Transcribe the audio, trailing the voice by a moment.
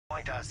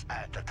Point us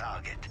at the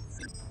target.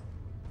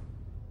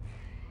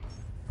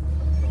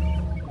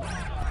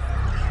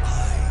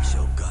 I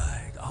shall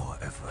guide our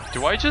efforts.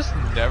 Do I just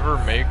never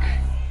make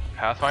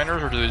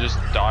Pathfinders, or do they just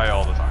die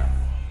all the time?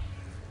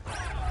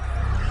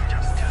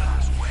 Just tell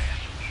us where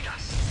you need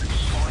us.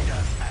 Point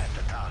us at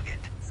the target.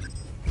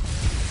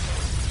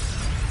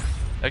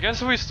 I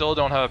guess if we still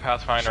don't have a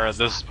Pathfinder at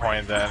this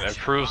point, then it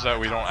proves that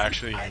we don't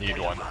actually need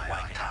one.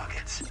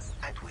 Targets,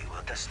 and we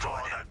will destroy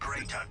the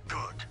greater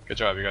good. Good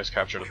job, you guys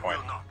captured the point.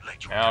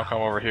 Now I'll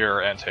come over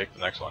here and take the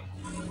next one.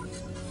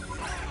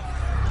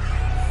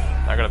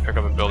 I gotta pick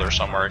up a builder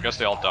somewhere. I guess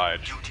they all died.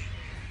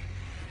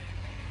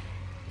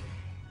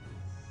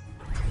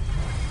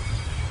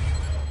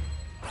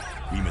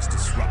 We must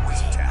disrupt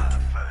this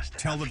attack.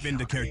 Tell the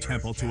Vindicare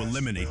Temple to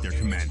eliminate their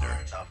commander.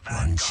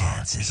 One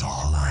chance is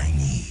all I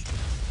need.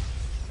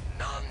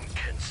 None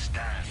can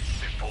stand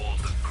before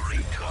the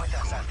greater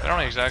good. I don't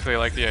exactly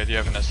like the idea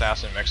of an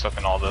assassin mixed up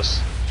in all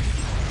this.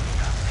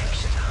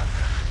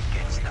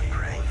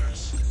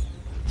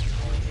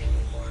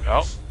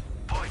 Oh.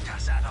 Point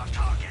us at our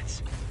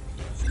targets.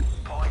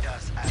 Point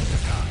us at the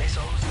target.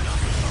 Missiles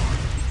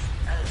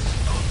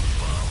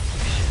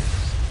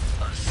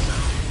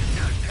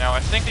Now I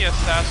think the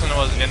assassin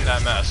was in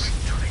that mess.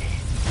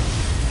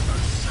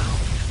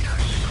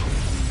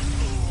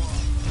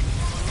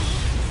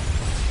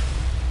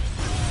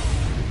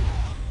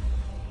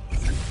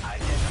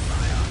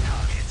 Identify our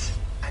targets,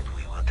 and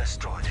we will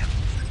destroy them.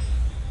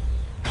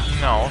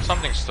 No,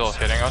 something's still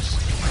hitting us.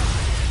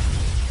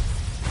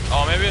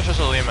 Oh, maybe it's just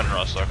a Lehman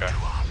Rust, okay.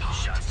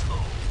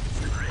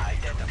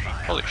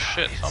 Holy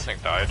shit, something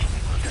died.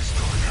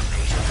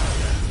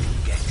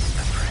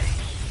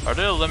 Are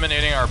they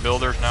eliminating our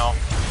builders now?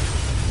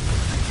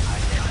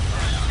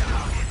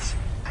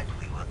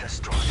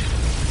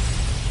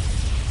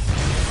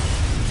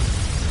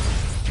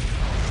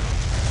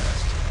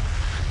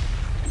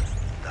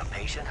 The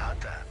patient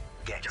hunter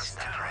gets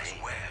the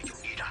prey. Where you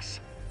need us.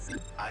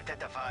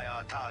 Identify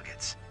our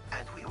targets,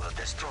 and we will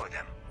destroy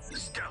them.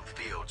 Stealth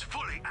fields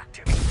fully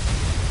active.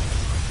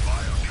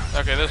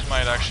 Okay, this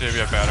might actually be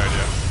a bad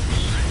idea.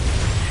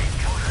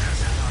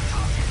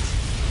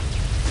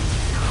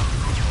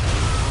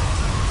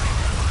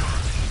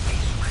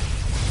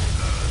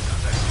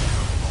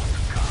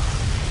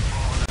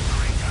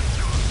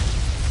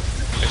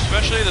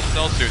 Especially the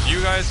stealth suits.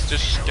 You guys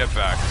just get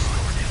back.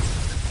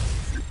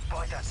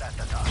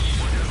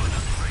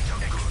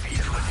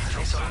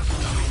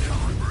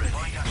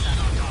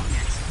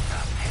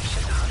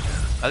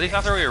 At least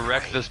after we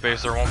wreck this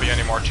base, there won't be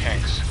any more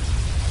tanks.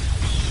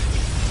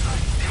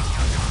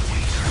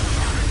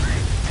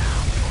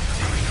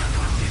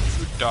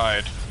 Who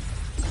died?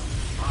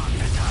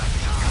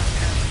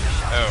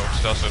 Oh,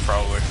 stealth suit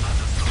probably.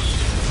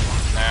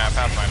 Nah,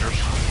 Pathfinders.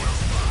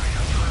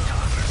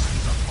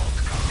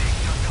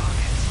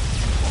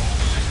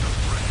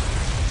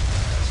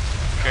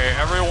 Okay,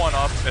 everyone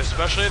up,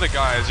 especially the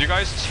guys. You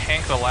guys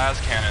tank the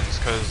last cannons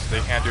because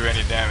they can't do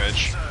any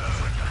damage.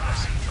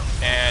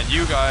 And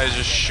you guys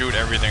just shoot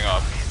everything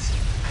up.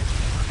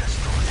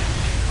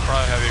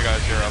 Probably have you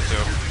guys here up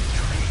too.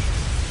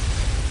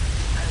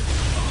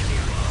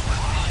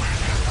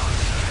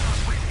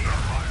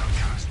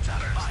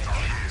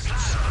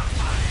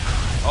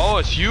 Oh,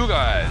 it's you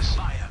guys.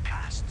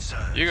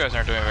 You guys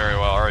aren't doing very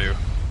well, are you?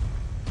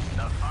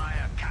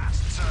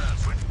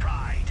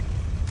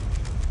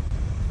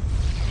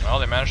 Well,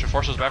 they managed to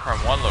force us back from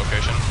one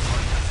location.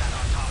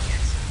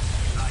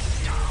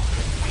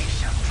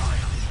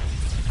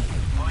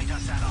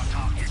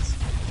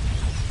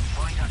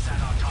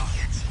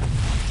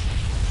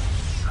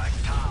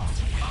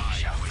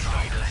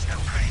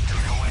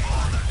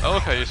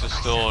 Elocaius is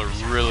still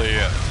really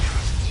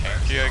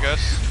tanky, I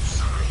guess.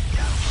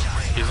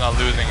 He's not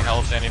losing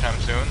health anytime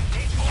soon.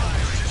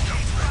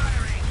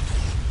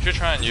 Should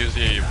try and use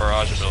the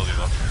barrage ability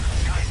though.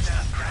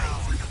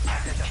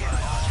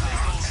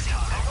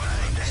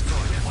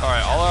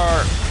 Alright, all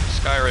our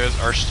Sky Rays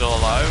are still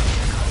alive.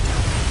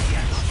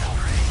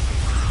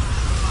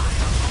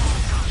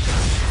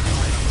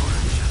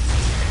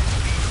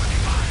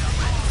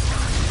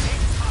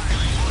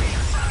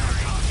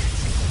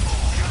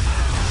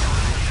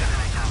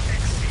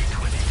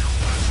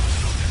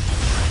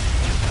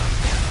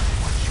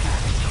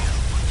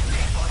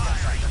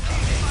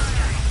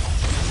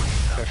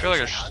 I feel like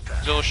there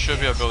still should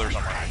be a builder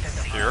somewhere.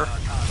 Here.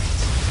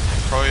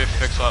 Probably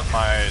fix up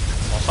my...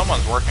 Well,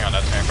 someone's working on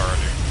that tank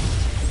already.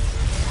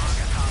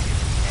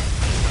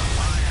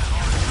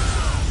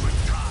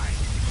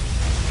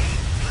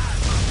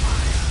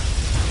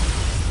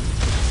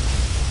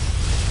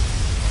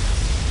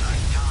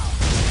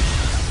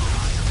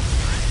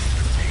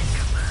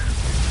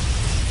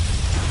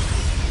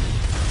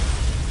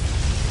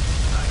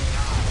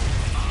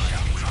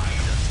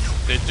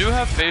 They do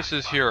have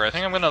bases here. I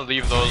think I'm gonna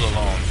leave those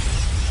alone.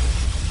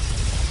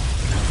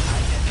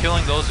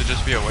 Killing those would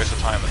just be a waste of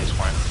time at this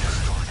point.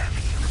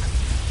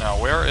 Now,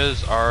 where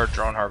is our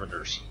drone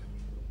harbingers?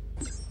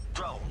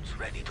 Drones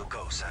ready to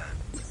go, sir.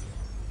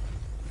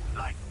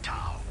 Like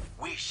Tau,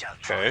 We shall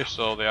Okay,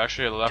 so they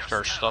actually left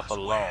our stuff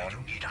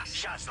alone.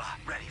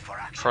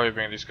 Probably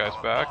bring these guys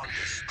back.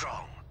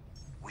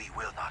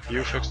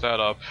 You fix that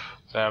up,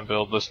 then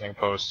build listening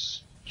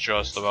posts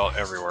just about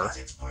everywhere.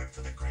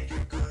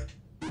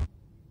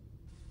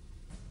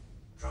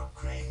 Drop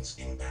cranes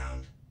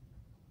inbound.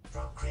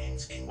 Drop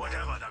cranes inbound.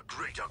 Whatever the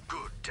greater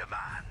good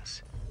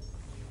demands.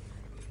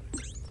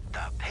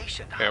 The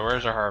patient Okay,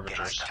 where's our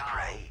harbingers?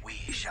 We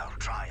shall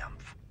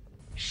triumph.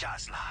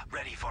 Shazla,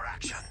 ready for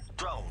action.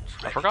 Drones.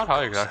 I forgot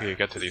how exactly you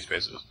get to these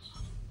bases.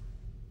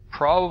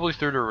 Probably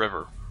through the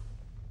river.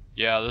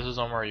 Yeah, this is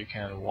somewhere you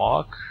can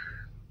walk.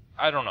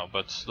 I don't know,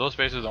 but those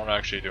bases don't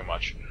actually do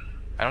much.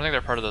 I don't think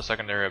they're part of the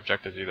secondary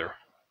objectives either.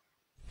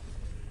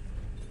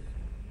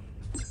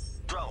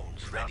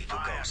 Drones ready to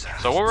go, sir.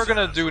 So what we're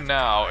gonna do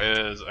now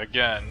is,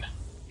 again,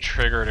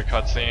 trigger the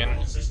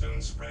cutscene.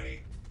 Systems ready.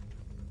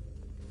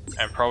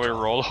 And probably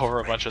roll over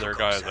a bunch of their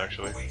guys,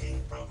 actually.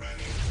 Awaiting programming.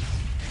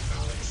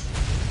 Acknowledge.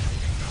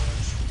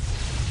 Acknowledge.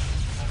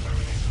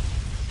 Affirmative.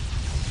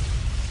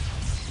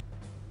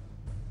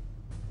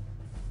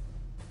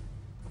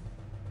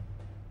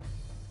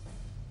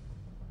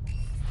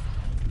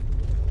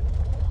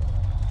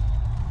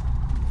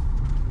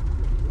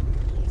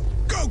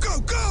 Go, go,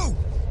 go!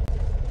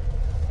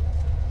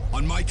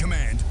 On my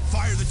command,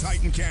 fire the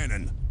Titan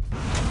cannon.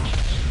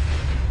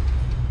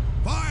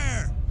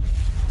 Fire!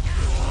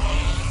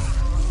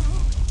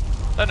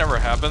 That never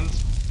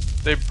happens.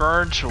 They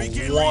burned to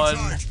Begin one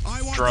recharge.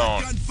 I want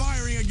drone. that gun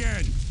firing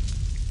again.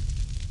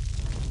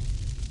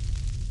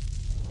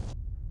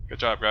 Good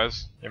job,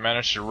 guys. You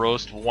managed to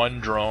roast one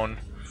drone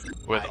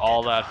with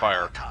all that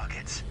fire.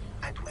 Targets,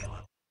 and we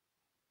will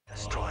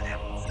destroy them.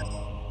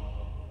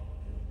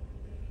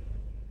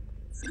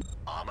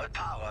 Armored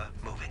power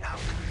moving out.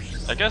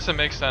 I guess it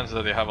makes sense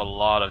that they have a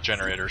lot of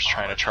generators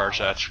trying to charge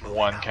that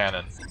one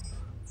cannon.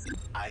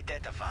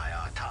 Identify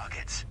our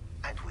targets,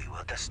 and we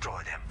will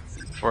destroy them.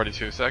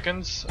 42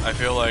 seconds. I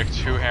feel like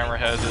 2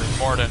 hammerheads is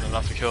more than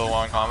enough to kill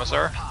one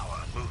commissar.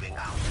 Power moving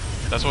out.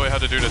 That's what we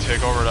had to do to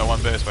take over that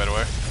one base, by the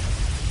way.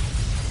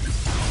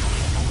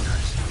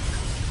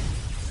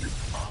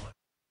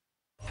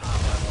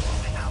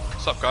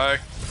 What's up, guy?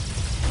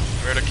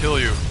 I'm here to kill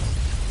you.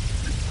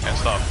 And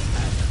stop.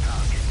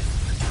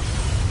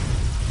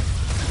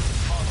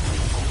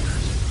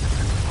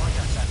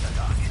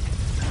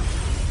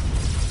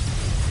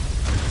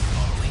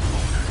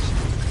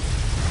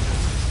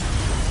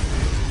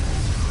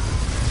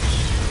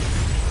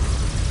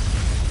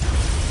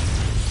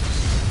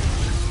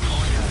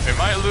 We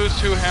might lose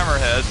 2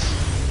 hammerheads,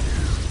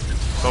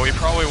 but we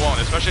probably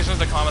won't, especially since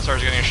the commissar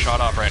is getting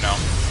shot up right now.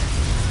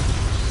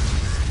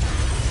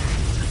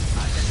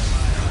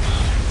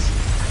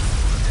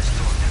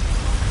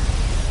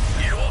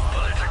 Your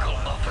political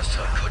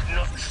officer could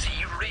not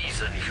see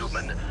reason,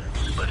 human,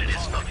 but it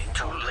is not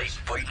too late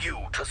for you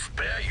to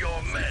spare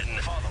your men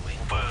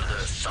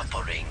further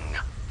suffering.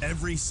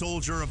 Every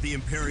soldier of the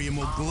Imperium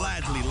will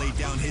gladly lay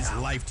down his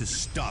life to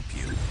stop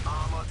you.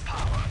 Armored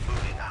power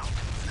moving out.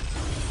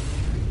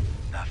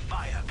 The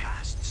fire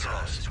cast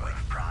surges with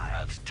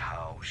pride.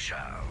 Thou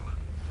shall.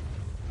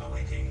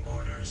 Awaiting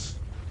orders.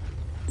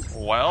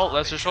 Well,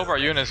 let's just hope our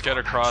units get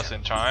across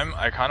in time.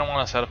 I kind of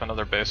want to set up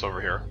another base over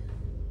here.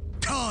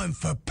 Time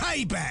for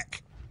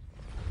payback!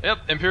 Yep,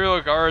 Imperial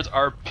guards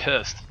are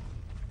pissed.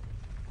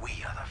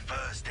 We are the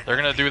first. They're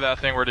gonna do that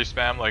thing where they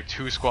spam like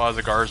 2 squads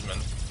of guardsmen.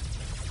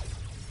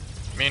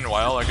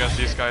 Meanwhile, I guess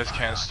these guys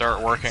can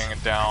start working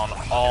down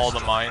all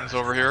the mines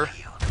over here.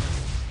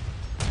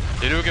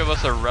 They do give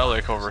us a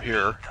relic over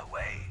here,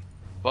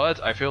 but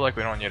I feel like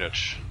we don't need it.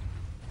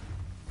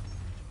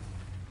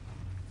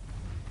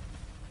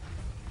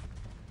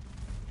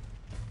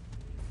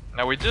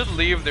 Now we did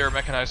leave their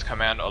mechanized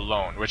command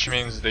alone, which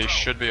means they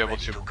should be able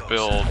to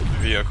build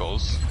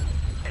vehicles.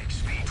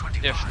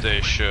 If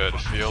they should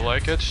feel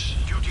like it.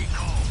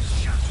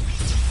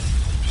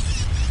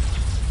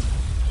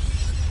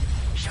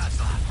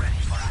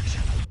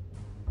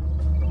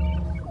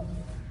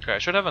 Okay, I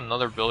should have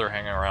another builder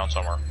hanging around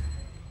somewhere.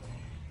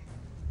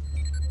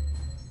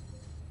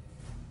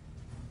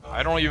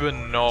 I don't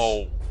even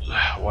know.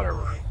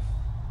 Whatever.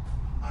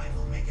 I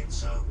will make it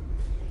so.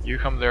 You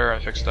come there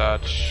and fix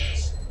that.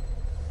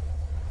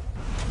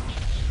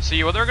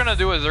 See, what they're gonna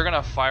do is they're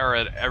gonna fire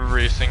it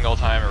every single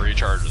time it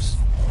recharges.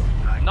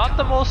 Not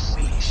the most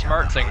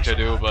smart thing to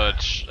do,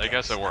 but I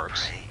guess it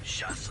works.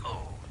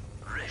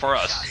 For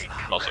us,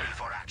 mostly.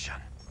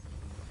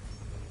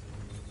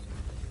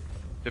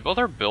 Did both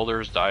our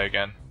builders die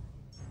again?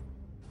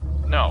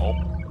 No.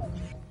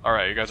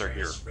 Alright, you guys are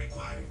here.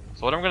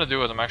 So what I'm gonna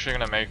do is I'm actually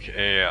gonna make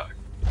a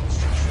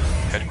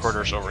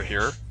headquarters over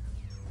here.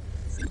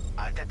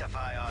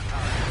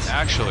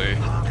 Actually,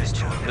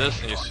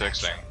 this needs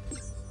fixing.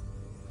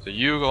 So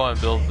you go and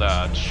build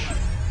that.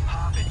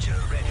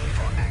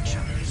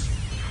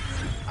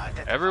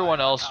 Everyone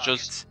else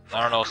just,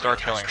 I don't know, start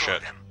killing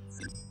shit.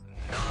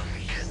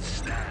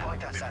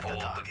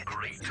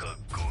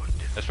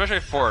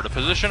 Especially 4. The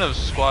position of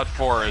squad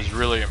 4 is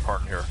really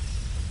important here.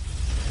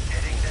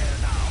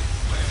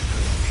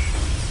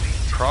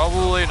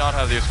 probably not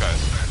have these guys.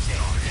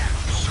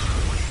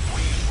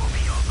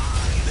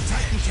 The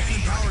Titan cannon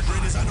power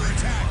grid is under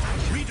attack.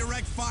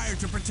 Redirect fire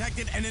to protect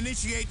it and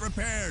initiate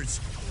repairs.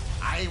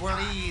 I will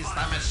ease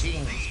the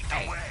machine's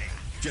pain.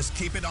 Just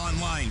keep it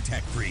online,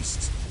 tech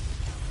priests.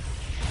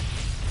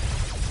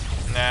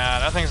 Nah,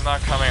 that thing's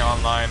not coming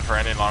online for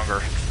any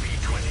longer.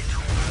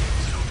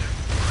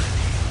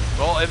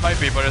 Well, it might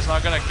be, but it's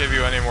not gonna give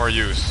you any more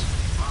use.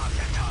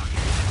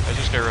 Let's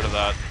just get rid of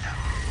that.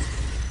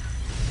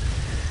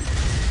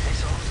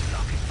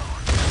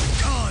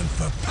 Time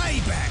for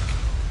payback!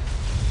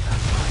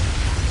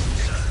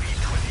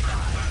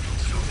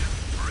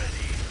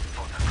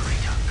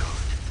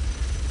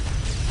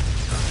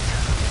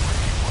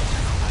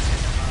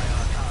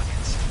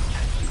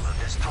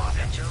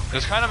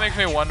 This kind of makes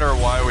me wonder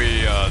why we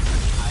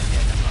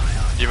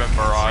even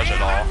barrage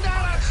at all.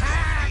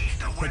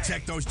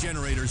 Protect those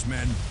generators,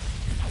 men.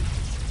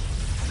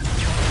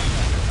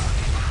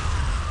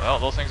 Well,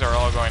 those things are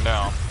all going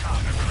down.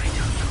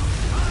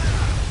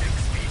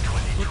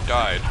 Who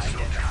died?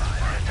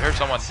 I heard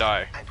someone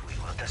die.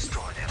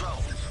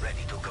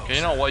 Okay,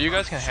 you know what? You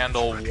guys can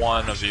handle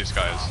one of these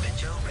guys.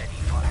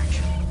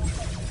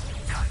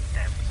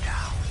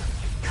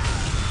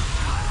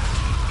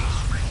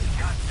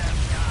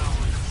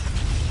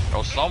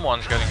 Oh,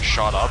 someone's getting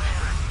shot up.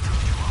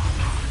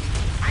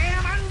 I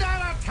am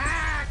under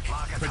attack!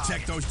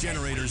 Protect those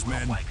generators,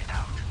 men.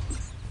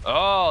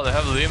 Oh, they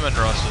have Lehman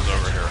Russes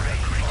over here.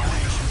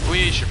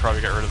 We should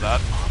probably get rid of that.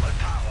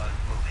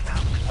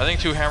 I think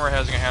 2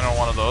 Hammerheads can handle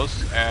one of those,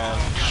 and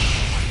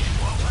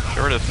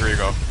get rid of 3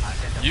 go.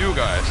 You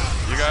guys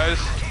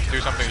do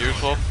something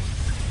useful,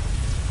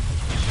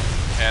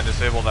 and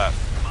disable that.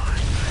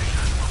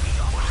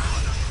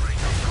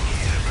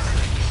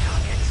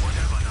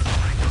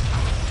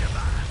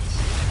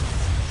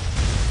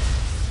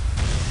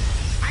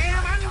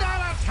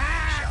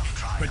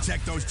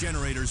 Protect those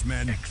generators,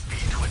 men.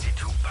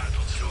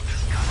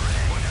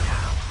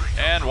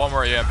 And one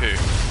more EMP.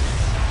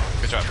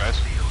 Good job, guys.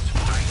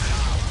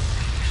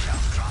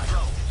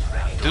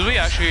 Did we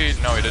actually?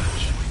 No, we didn't.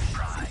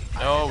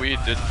 No, we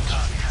didn't.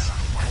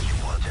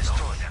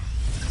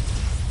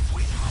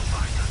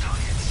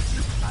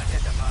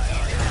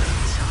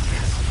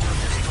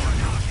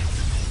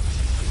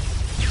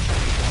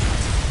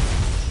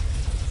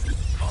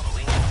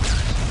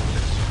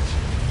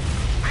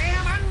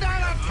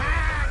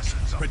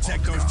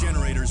 Protect those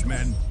generators,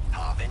 men.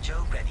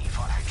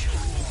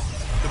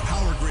 The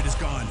power grid is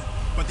gone,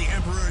 but the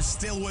Emperor is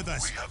still with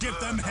us. Give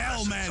them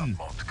hell, men!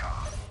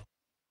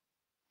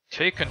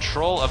 Take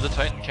control of the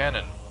Titan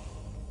cannon.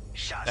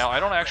 Now, I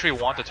don't actually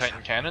want the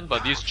Titan cannon,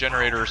 but these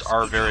generators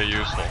are very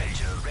useful.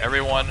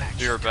 Everyone,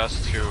 do your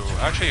best to...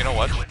 Actually, you know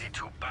what?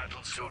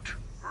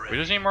 We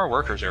just need more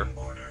workers here.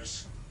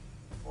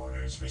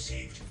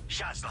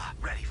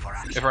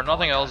 If for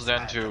nothing else,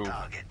 then to...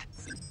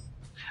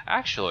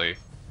 Actually,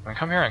 we can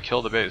come here and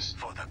kill the base.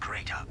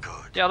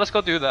 Yeah, let's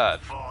go do that.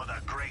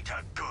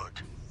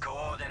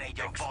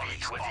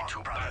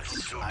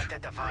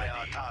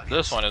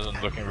 This one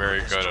isn't looking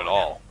very good at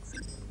all.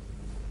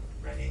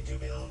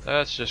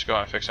 Let's just go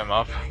and fix him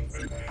up.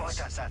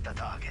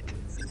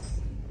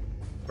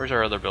 Where's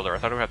our other builder? I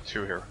thought we had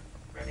 2 here.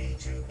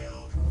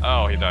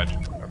 Oh, he died.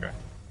 Okay.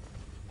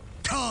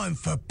 Time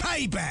for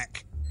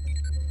payback!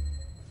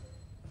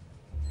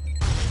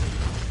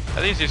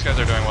 At least these guys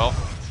are doing well.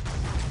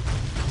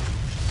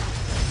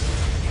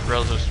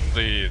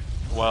 Relatively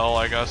well,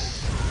 I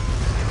guess.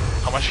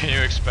 How much can you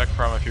expect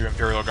from a few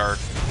Imperial Guard?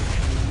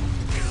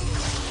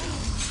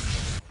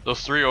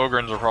 Those 3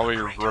 Ogrins will probably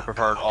rip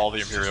apart all the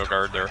Imperial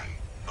Guard there.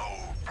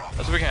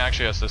 That's so we can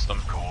actually assist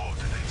them.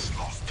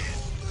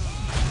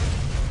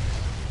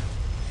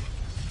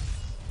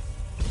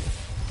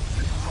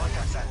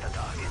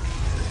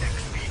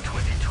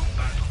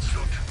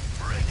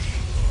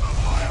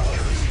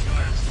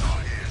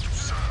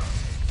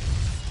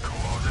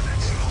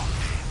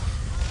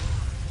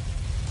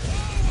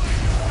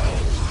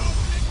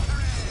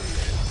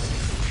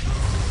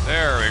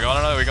 There we go.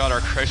 Now that we got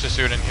our crisis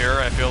suit in here,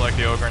 I feel like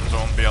the Ogrins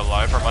won't be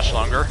alive for much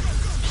longer.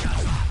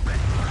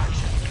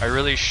 I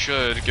really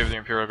should give the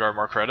Imperial Guard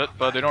more credit,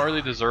 but they don't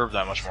really deserve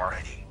that much more.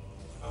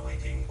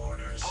 You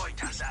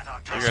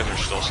guys are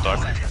still stuck.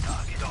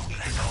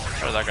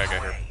 How did that guy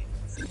get here?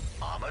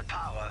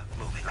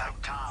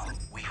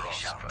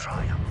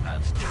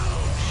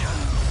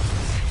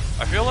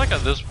 I feel like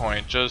at this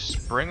point,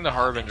 just bring the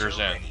Harbingers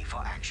in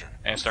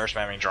and start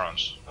spamming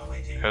drones.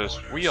 Because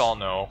we all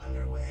know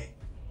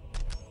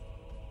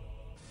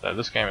that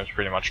this game is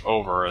pretty much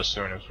over as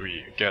soon as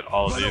we get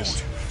all of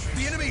these.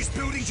 The enemy is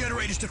building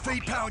generators to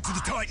feed power to the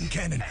Titan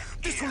cannon.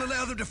 This will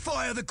allow them to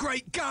fire the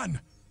great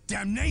gun.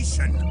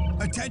 Damnation!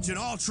 Attention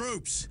all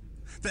troops.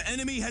 The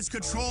enemy has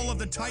control of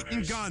the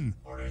Titan gun.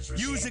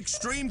 Use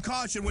extreme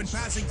caution when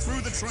passing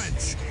through the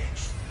trench.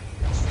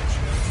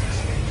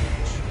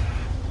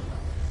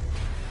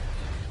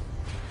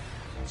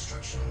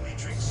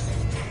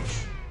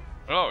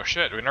 Oh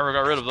shit, we never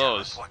got rid of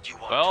those.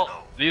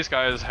 Well, these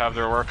guys have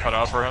their work cut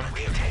out for him.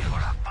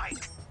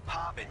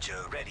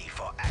 Avenger ready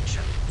for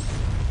action.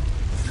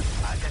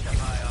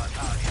 Identify our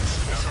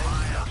targets.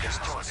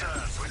 Destroy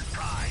them with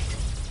pride.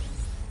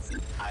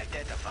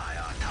 Identify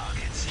our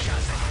targets.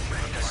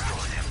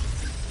 Destroy them.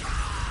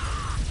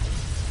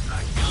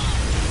 Like we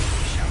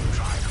shall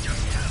try to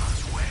just tell us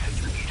where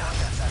you need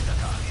us at the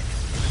target.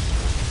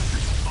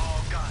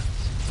 All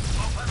guns,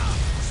 open up.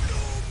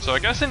 So I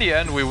guess in the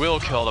end we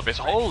will kill the base.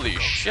 Holy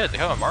shit, they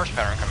have a Mars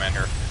pattern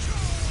commander.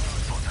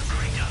 For the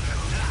greater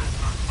good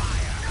of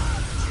fire.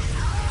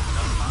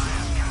 The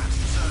fire can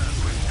serve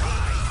with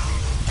pride.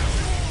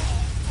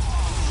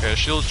 Okay, the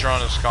shield's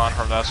drone is gone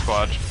from that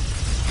squad.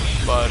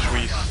 But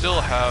we still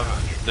have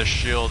the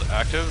shield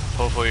active.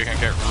 Hopefully you can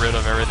get rid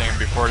of everything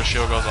before the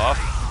shield goes off.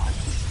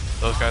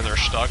 Those guys are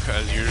stuck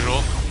as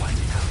usual.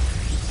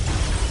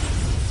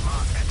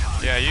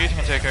 Yeah, you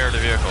can take care of the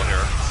vehicle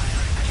here.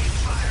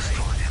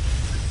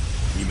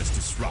 We must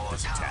disrupt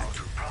this attack.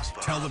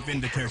 Tell the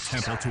Vindicare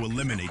Temple to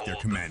eliminate their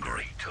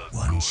commander.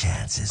 One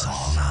chance is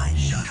all I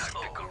need.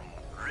 Tactical,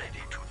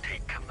 ready to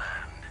take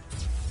command.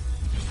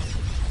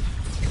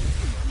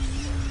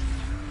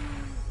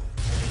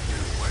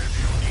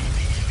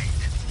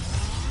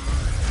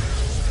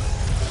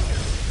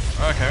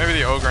 Okay, maybe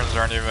the Ogrins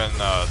aren't even,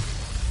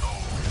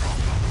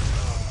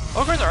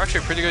 Ogrins are actually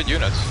pretty good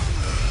units.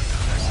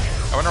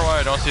 I wonder why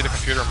I don't see the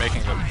computer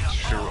making them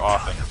too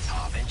often.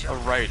 Oh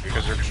right,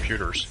 because they're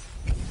computers.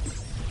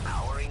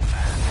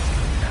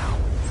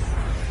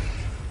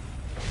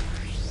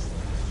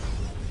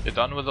 You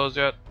done with those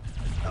yet?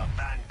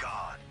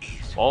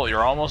 Well,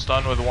 you're almost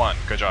done with one.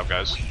 Good job,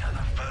 guys.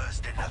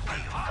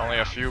 Only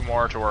a few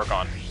more to work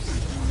on.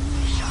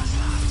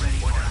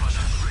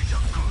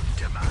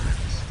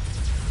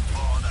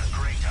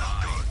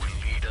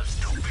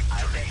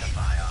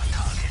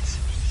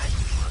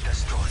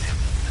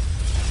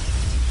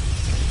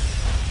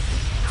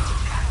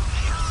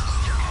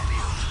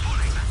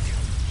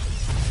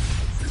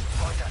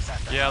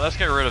 Yeah, let's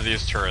get rid of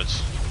these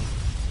turrets.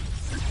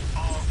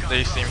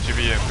 They seem to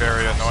be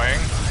very annoying.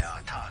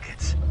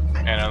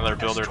 And another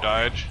builder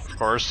died, of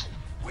course.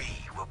 We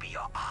will be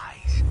your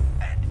eyes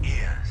and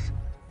ears.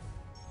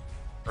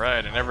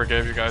 Right, I never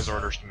gave you guys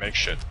orders to make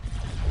shit.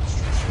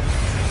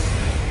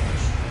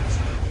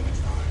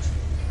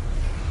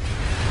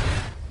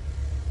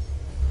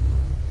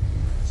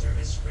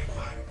 Service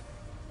required.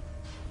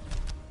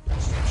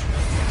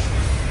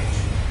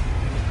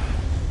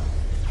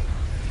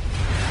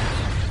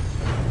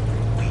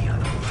 We are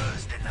the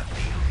first in the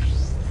field.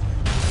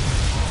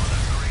 For the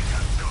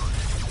greater good.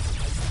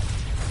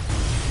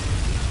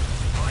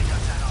 Point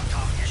us at our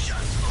target,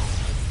 Shazmo.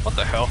 What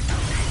the hell?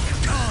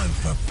 Time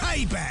for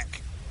payback!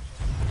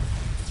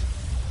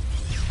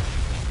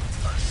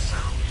 A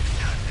sound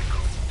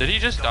tactical. Did he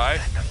just die?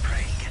 Let the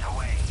prey get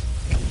away.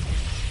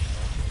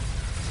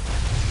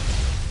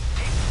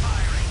 Keep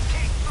firing,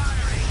 keep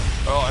firing.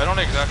 Well, I don't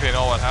exactly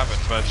know what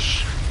happened, but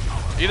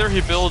either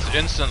he builds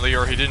instantly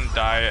or he didn't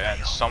die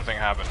and something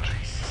happened.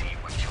 I see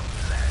what your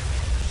plan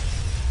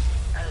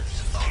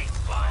is. Keep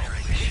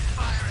firing, keep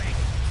firing.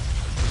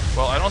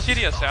 Well, I don't see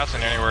the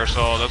assassin anywhere,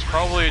 so that's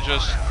probably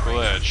just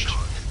glitched.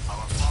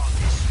 Our bond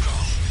is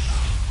strong.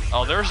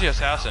 Oh, there's the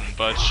assassin,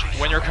 but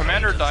when your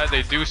commander died,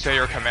 they do say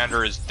your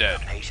commander is dead.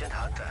 Patient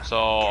hunter.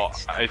 So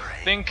gets the I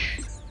prey.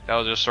 think that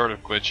was just sort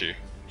of glitchy.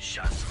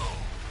 Shazmo,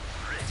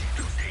 ready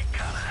to take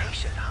command.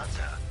 Patient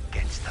hunter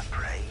gets the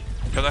prey.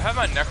 Because I had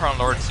my Necron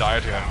Lord die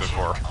to him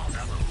before. On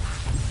the move.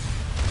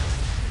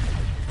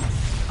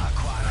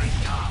 Acquiring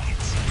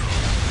targets.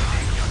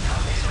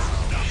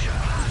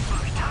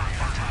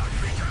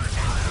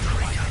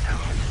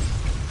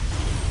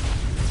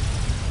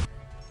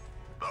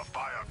 The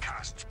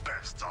Firecast's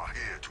best are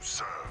here to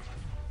serve.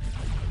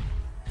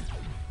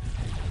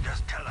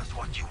 Just tell us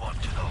what you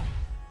want to know.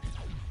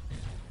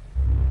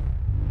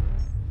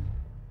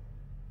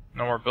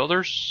 No more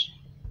builders?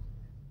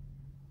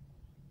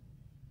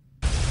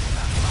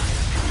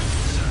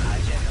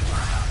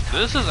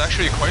 This is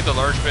actually quite the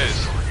large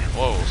base.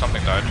 Whoa,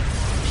 something died.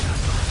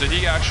 Did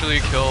he actually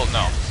kill?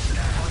 No.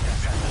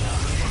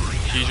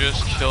 He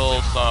just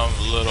killed some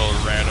little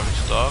random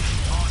stuff.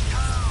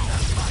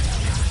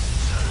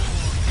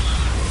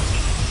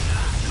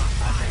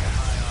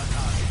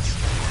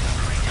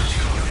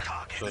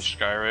 So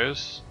sky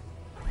rays.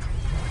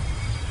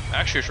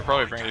 Actually, we should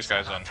probably bring these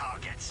guys in.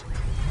 Targets.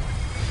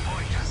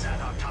 Point us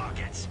at our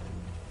targets.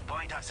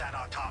 Point us at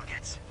our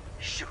targets.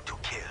 Shoot to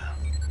kill.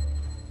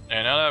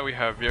 And now that we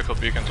have vehicle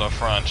beacons up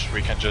front,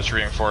 we can just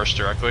reinforce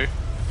directly.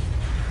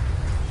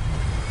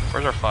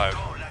 Where's our 5?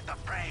 Don't let the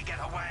prey get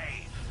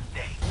away.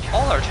 They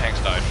All our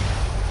tanks died.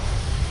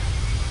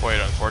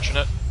 Quite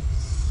unfortunate.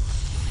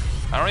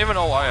 I don't even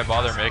know why I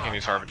bother making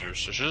these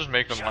harbingers. I should just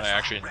make them when I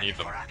actually need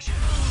them.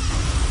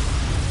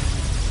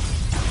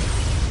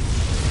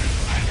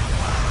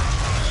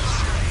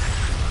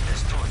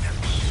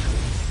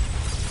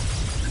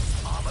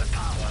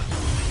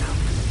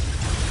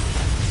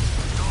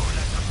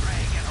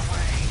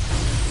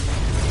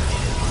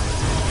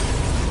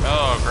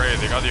 Oh great,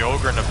 they got the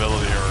Ogre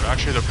ability, or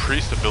actually the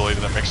Priest ability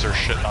that makes their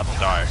shit not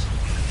die.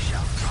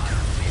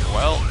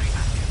 Well,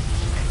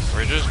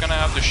 We're just gonna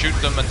have to shoot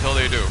them until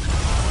they do.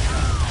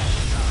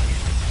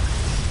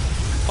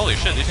 Holy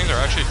shit, these things are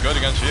actually good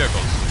against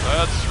vehicles.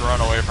 Let's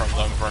run away from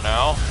them for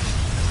now.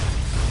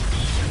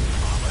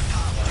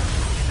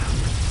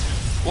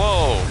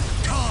 Whoa!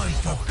 Time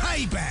for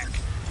payback!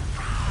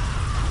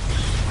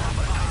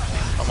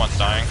 Someone's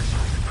dying.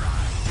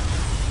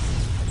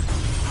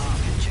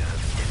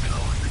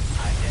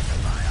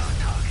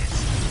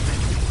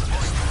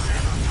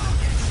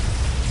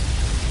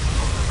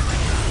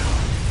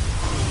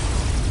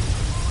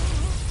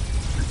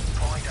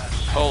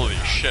 Holy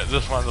shit,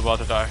 this one's about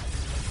to die.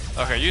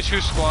 Okay, you two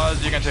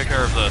squads, you can take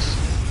care of this.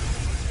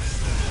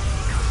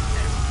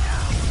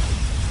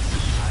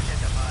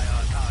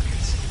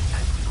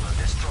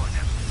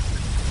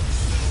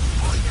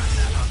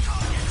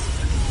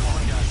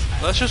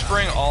 Let's just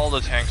bring all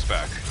the tanks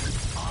back.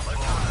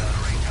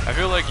 I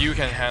feel like you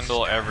can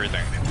handle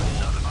everything.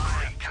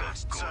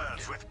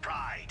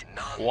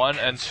 1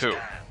 and 2.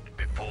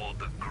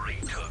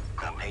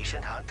 The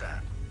patient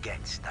hunter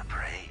gets the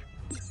prey.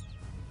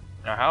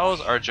 Now how's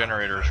our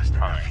generators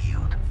coming?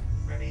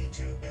 Ready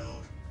to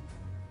build.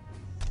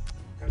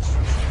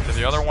 Did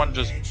the other one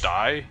just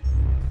die?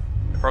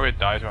 It probably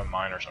died to a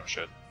mine or some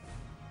shit.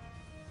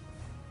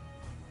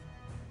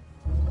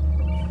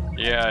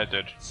 Yeah, it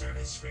did.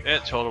 Service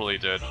It totally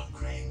did.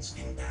 Cranes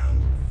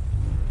inbound.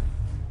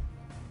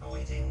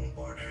 Awaiting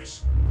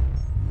orders.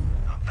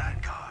 A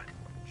vanguard.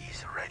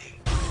 He's ready.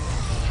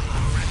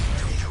 Ready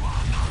to do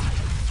our part.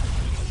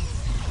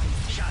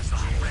 Shots on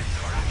ready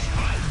for action.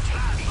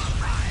 He's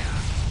fire.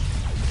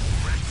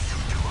 Ready to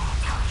do our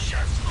part.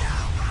 Shots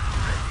down.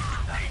 Ready to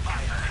take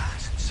fire.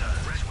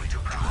 Serves ready to do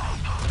our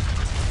part.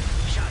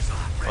 Shots on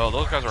ready. Well,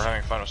 those guys are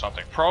having fun with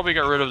something. Probably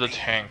get rid of the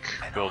tank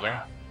building.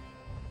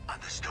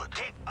 Understood.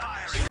 Keep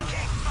firing.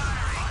 Keep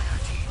firing. Fire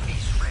team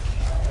is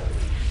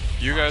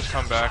ready. You guys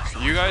come back.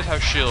 You guys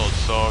have shields,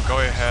 so go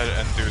ahead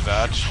and do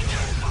that.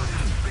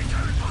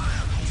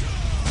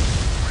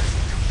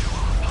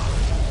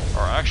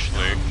 Or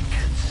actually,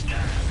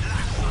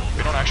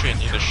 we don't actually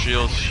need the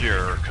shields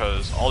here,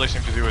 because all they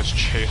seem to do is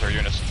chase our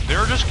units.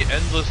 They're just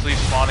endlessly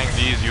spawning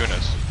these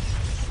units.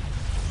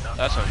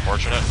 That's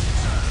unfortunate.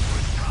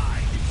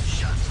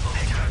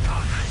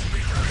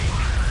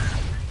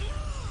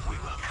 We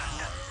will cut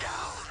them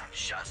down.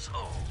 Shots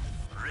all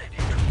ready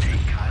to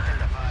take.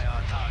 Identify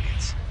our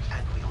targets,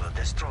 and we will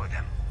destroy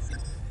them.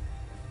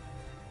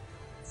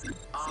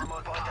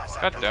 Armored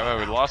power. God damn it,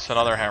 we lost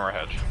another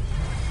hammerhead.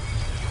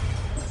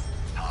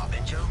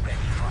 Harbinger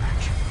ready for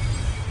action.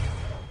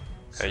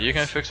 Okay, you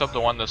can fix up the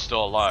one that's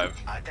still alive.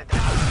 Identify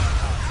our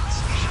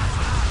targets.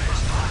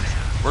 Destroy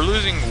them. We're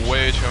losing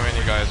way too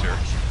many guys here.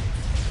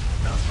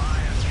 The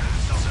fire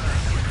cast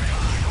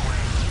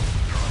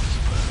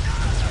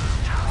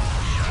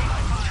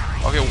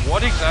Okay,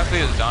 what exactly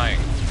is dying?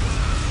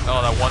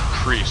 Oh, that one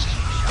priest.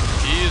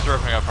 He's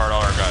ripping apart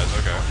all our guys,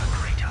 okay.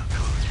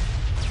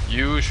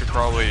 You should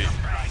probably...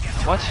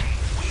 What?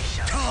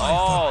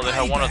 Oh, they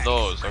have one of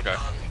those, okay.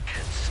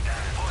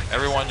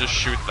 Everyone just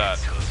shoot that.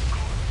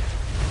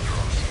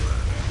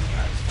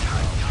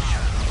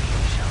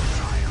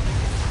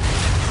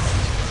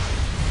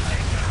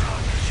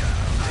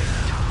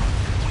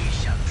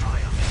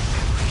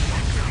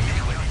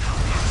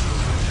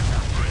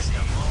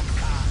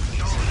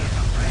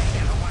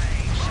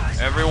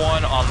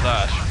 Everyone on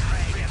that.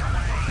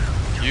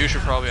 You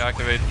should probably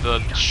activate the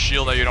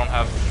shield that you don't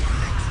have.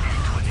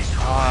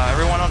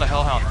 Everyone on the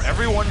Hellhound.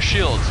 Everyone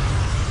shields.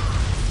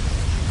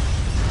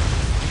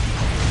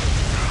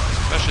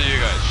 Especially you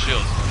guys,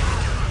 shields.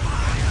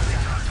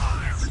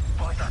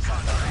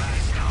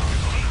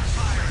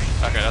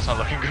 Okay, that's not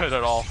looking good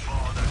at all.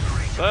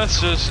 Let's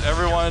just,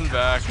 everyone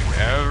back.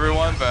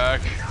 Everyone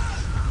back.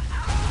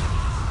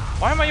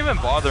 Why am I even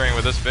bothering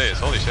with this base?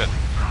 Holy shit.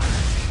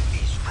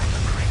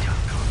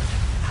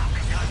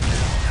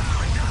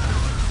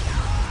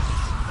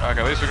 Okay,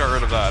 at least we got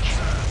rid of that.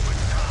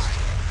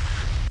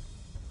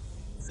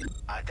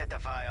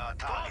 Identify our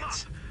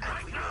targets,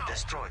 and we will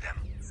destroy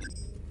them.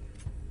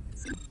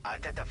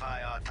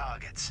 Identify our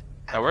targets.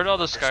 Now, where did all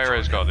the Sky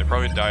Rays go? They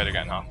probably died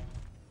again, huh?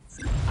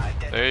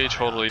 They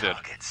totally did.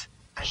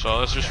 So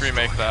let's just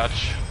remake that.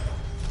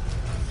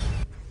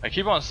 I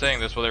keep on saying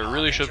this, but I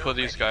really should put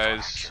these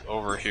guys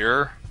over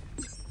here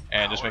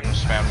and just make them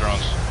spam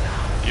drones.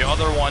 The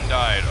other one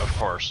died, of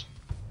course.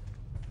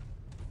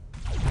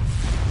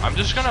 I'm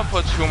just gonna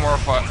put 2 more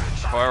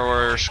Fire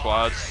Warrior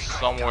squads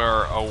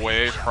somewhere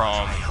away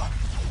from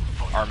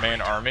our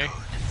main army.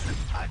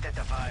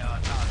 Identify our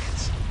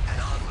targets,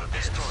 and I will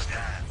destroy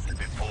them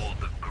before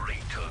the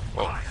greater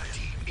fire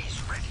team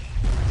is ready.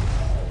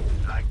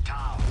 Like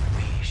Tau,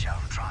 we shall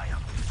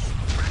triumph.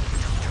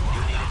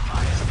 Unit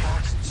fire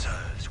support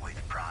serves with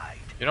pride.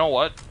 You know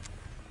what?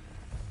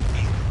 It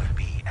will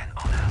be an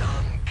honor.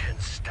 None can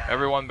stand.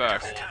 Everyone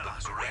back. before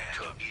the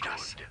greater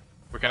good.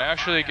 We can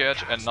actually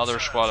get another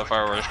squad of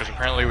Fire Warriors, because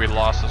apparently we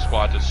lost the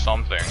squad to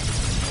something.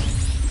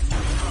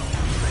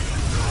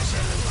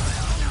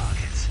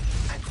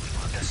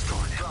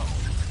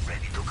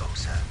 Ready to go,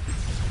 sir.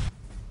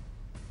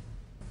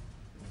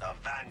 The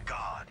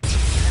vanguard.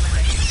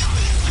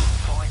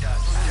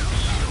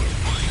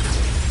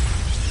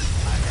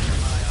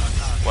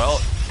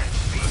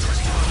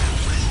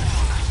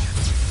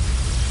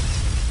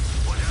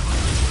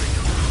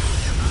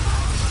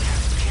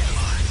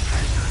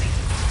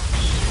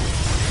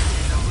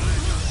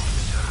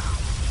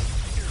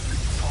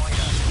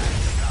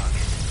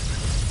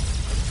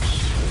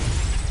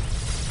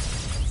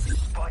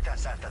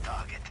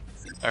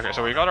 Okay,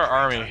 so we got our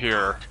army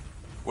here,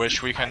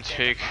 which we can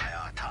take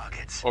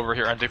over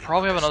here, and they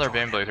probably have another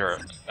Baneblade here,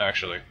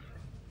 actually.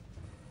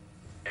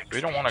 We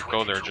don't want to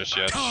go there just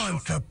yet. Time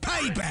for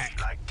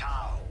payback!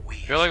 I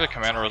feel like the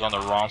commander was on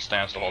the wrong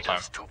stance the whole time.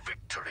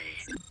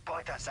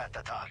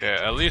 Okay,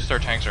 at least our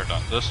tanks are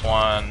done. This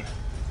one...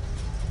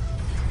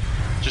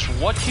 Just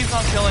what keeps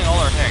on killing all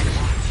our tanks?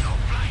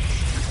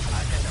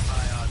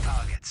 Identify our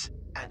targets,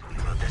 and we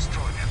will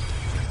destroy them.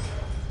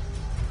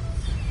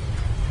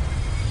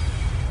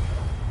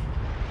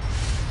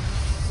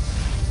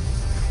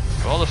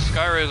 Well, the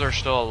Skyrays are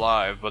still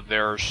alive, but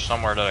they're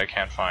somewhere that I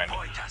can't find.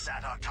 Point us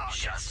at our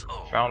targets.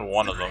 Found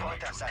one of them.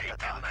 Point us at the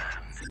target.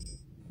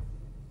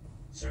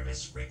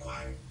 Service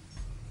required.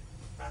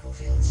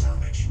 Battlefield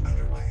salvage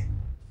underway.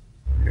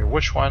 Okay,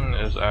 which one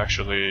is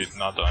actually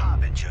not done?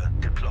 Harbinger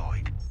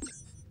deployed.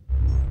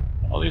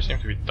 All these seem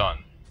to be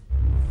done.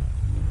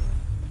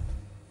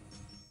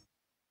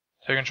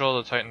 Take control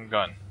of the Titan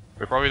gun.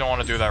 We probably don't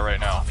want to do that right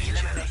now.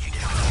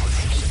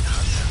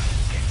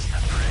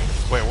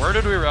 Wait, where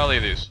did we rally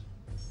these?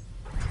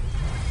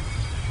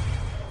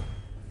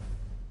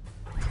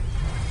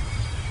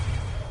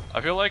 I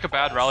feel like a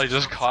bad rally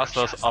just cost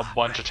us a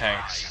bunch of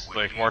tanks.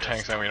 Like, more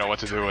tanks than we know what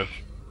to do with.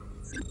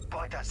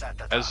 Point us at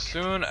the As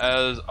soon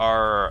as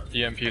our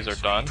EMPs are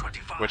done,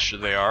 which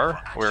they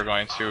are, we're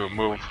going to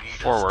move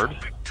forward.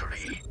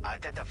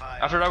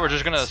 After that, we're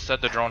just gonna set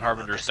the drone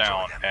harbingers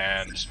down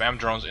and spam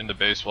drones in the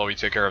base while we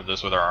take care of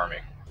this with our army.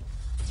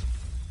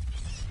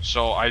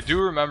 So I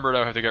do remember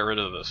that I have to get rid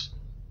of this.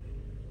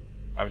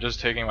 I'm just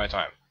taking my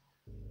time.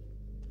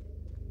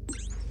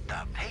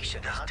 The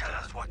patient has tell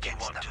us what you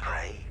want to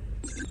prey.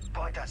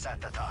 Point us at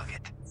the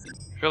target.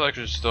 I feel like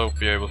we should still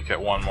be able to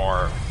get one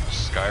more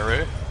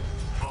Skyray.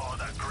 For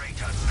the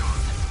greater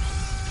good.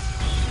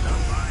 The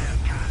fire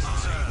cast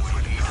serves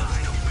with leaders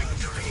to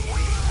victory.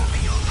 We will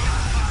be on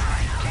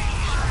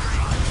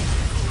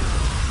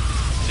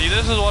See,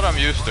 this is what I'm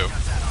used to.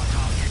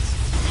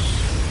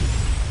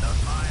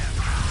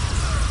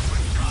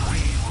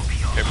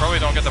 Okay, probably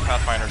don't get the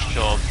Pathfinders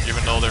killed,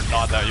 even though they're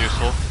not that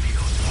useful.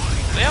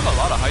 They have a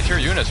lot of high tier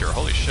units here,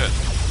 holy shit.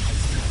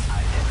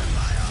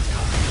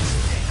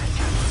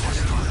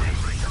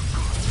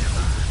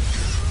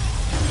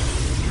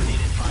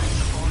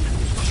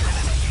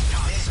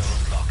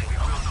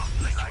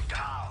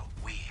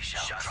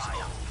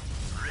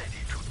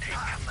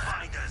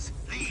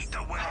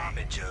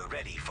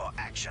 Ready for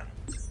action.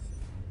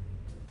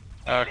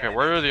 Okay,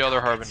 where did the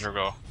other Harbinger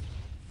go?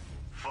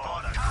 For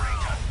the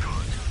greater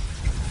good.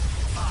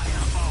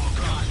 Fireball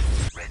gun.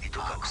 Ready to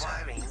go.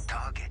 Acquiring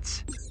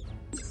targets.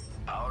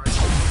 Our ready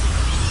for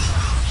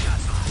action.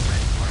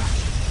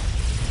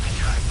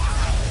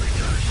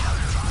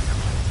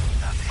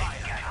 The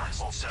fire cast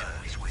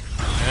serves with.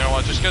 You know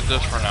what, just get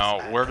this for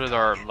now. Where did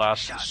our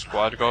last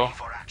squad go?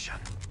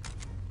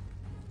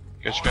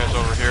 Get you guys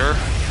over here.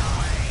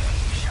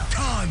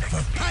 Time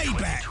for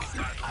payback!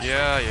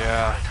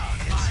 Yeah.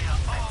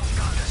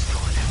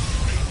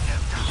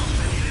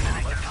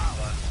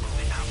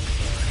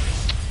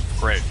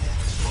 Great.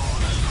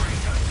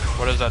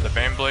 What is that, the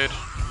Baneblade?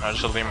 No,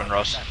 just a Lehman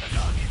Russ.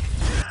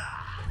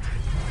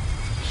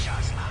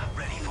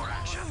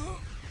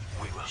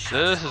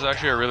 This is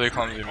actually a really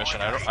clumsy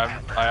mission.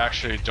 I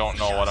actually don't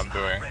know what I'm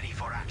doing.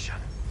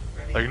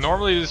 Like,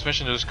 normally this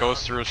mission just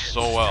goes through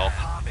so well.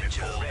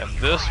 And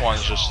this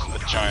one's just a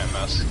giant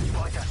mess.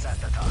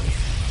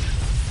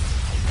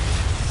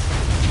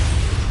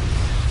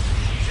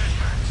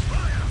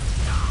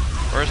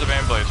 Where's the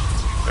Baneblade?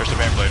 There's the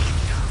Baneblade.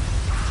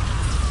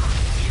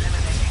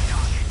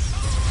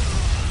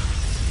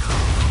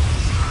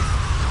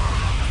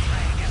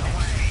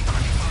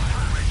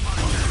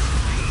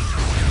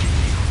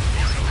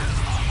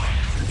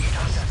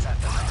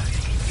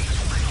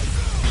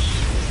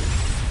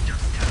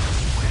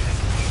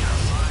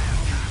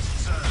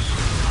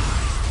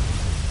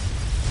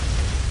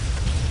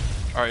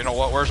 Alright, you know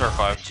what? Where's our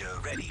 5?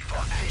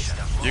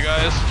 You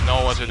guys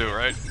know what to do,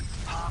 right?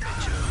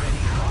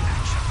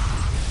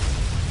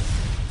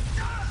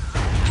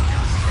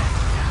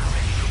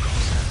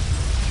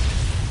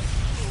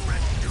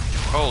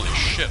 Holy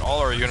shit, all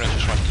our units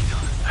just went.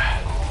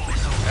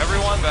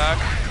 Everyone back.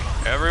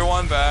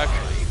 Everyone back.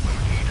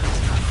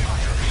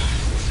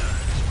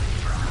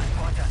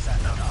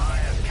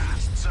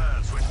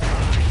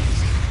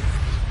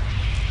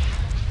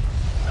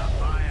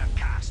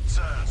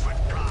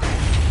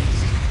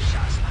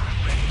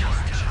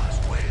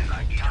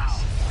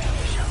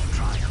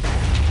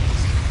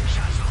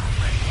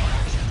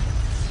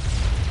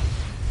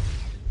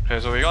 Okay,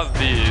 so we got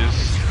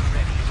these.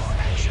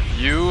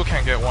 You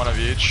can get one of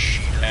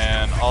each,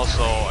 and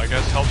also, I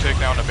guess, help take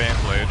down the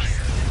Baneblade.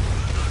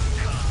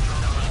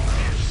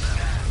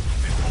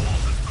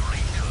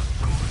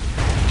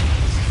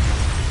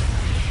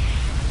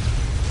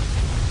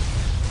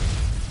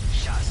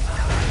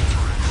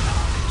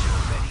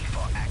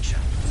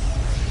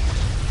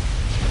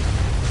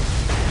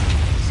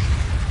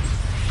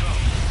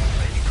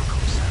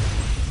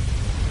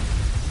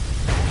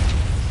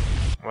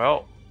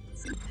 Well,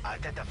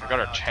 We got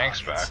our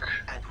tanks back,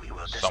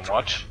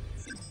 somewhat.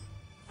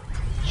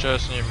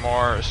 Just need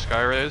more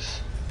sky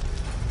rays.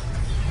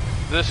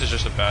 This is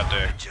just a bad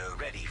day.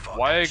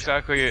 Why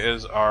exactly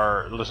is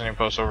our listening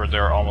post over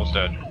there almost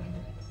dead?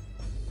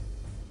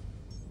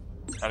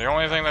 And the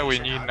only thing that we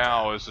need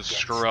now is to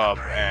screw up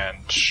and...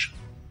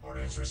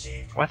 Orders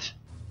received. What?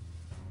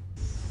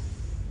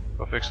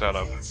 Go fix that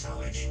up.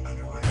 Salvage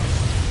underway.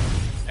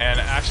 And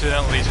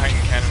accidentally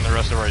Titan cannon the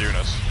rest of our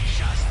units.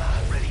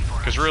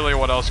 Because really,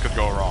 what else could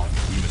go wrong?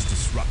 We must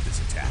disrupt this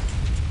attack.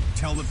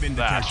 Tell the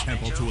Vindicator That.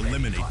 Temple to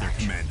eliminate their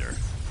commander.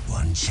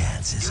 One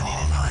chance is all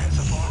I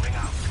need.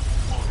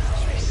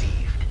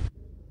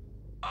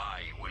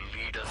 I will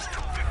lead us to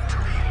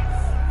victory.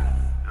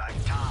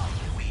 Like town,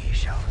 we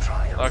shall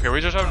triumph. Okay, we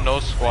just have no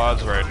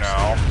squads right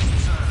now,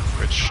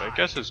 which I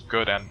guess is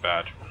good and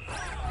bad.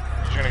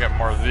 Just gonna get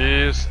more of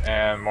these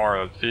and more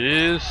of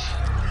these.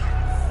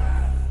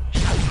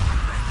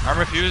 I'm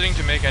refusing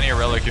to make any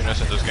relic units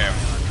in this game.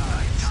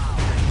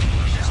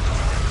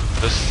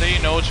 The say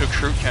no to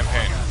crew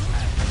campaign.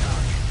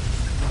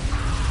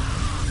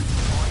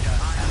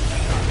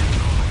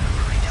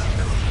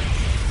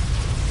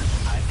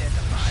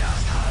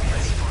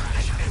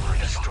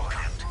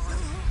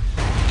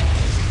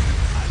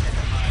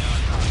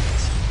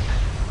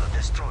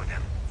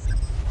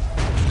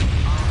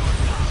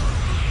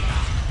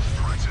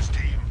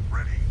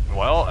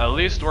 Well, at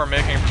least we're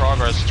making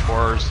progress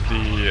towards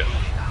the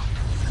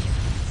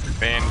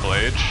Bane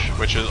Blade,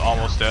 which is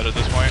almost dead at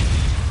this point.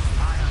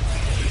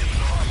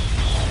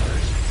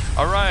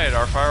 Alright,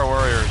 our Fire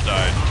Warriors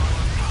died.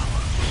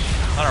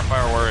 Not our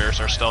Fire Warriors,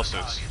 our Stealth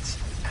Suits.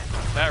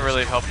 That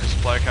really helped the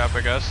supply cap,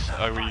 I guess.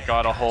 We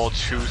got a whole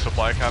 2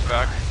 supply cap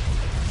back.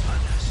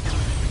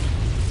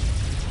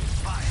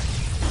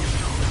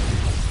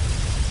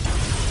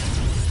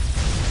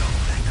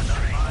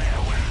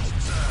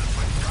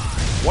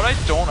 What I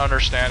don't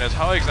understand is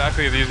how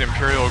exactly these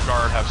Imperial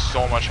Guard have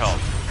so much health.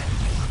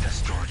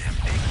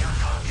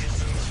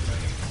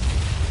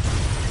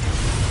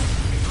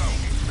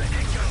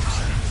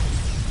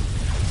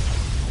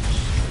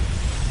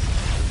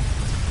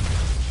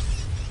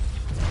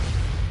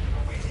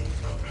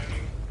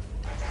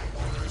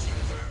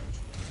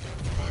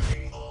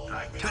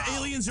 The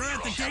aliens are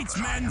at the gates,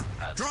 men!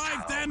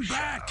 Drive them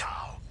back!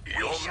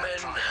 Your men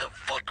have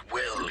fought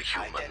well,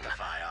 human,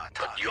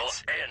 but your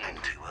end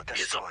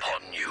is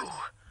upon you.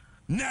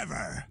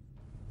 Never!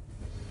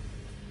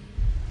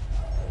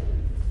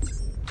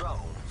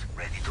 Drones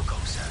ready to go,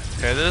 sir.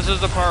 Okay, this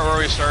is the part where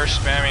we start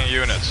spamming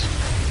units.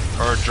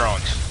 Or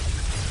drones.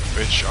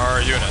 Which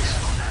are units.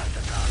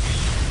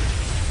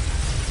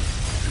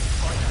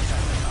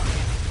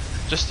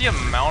 Just the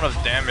amount of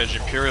damage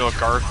Imperial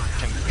Guard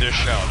can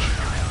dish out.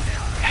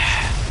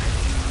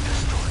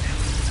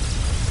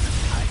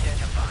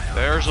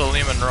 There's a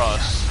Lehman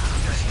Russ.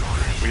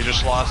 We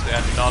just lost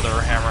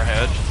another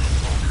Hammerhead.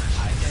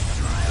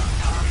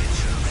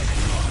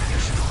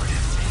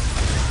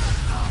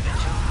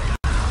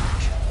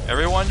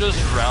 Everyone just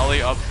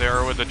rally up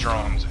there with the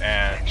drones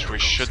and we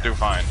should do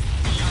fine.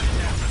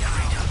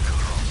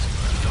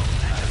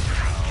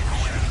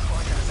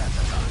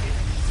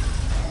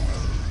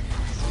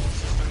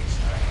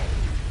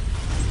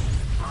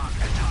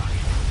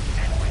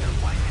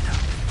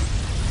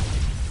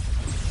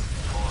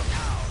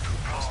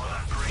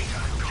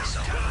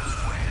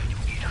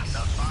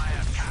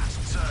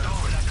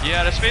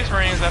 Yeah, the Space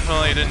Marines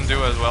definitely didn't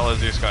do as well as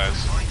these guys.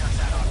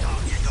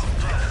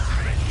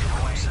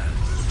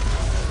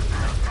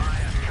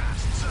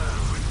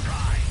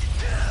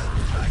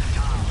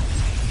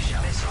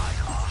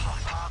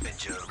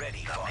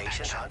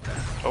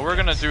 What we're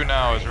gonna do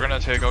now is we're gonna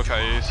take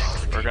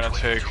Okais, we're gonna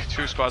take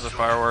 2 squads of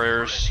Fire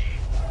Warriors.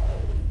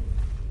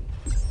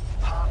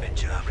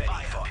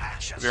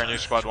 We're gonna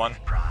use squad 1.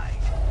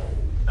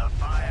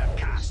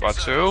 Squad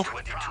 2.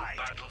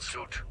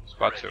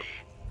 Squad 2.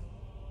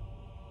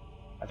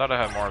 I thought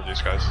I had more of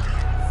these guys.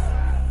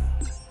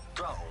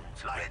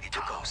 Drones ready to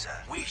go, sir.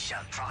 We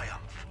shall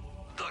triumph.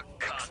 The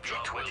Contra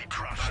will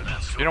crush them.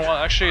 You know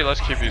what? Actually,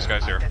 let's keep these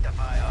guys here.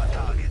 Identify our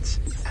targets,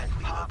 and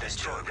we will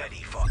destroy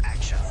ready for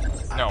action.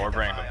 No, we're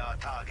bringing them. Identify our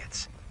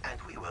targets, and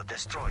we will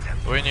destroy them.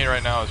 What we need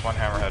right now is 1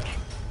 Hammerhead.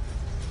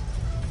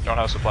 Don't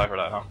have supply for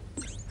that, huh?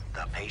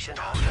 The patient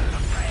hunter.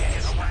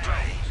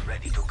 Drones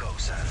ready to go,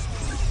 sir.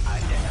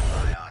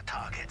 Identify our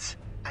targets,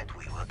 and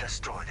we will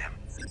destroy them.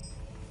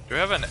 Do we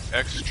have an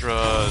extra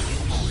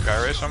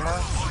Skyray somewhere?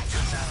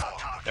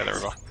 Yeah, there we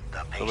go.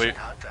 Delete.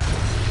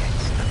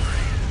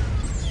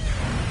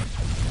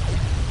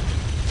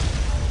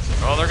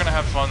 Well, they're gonna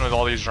have fun with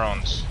all these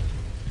drones.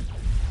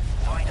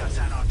 Point us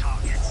at our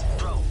targets.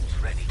 Drones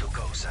ready to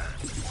go, sir.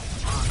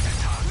 Mark the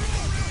target,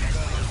 and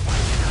we will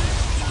wipe it out.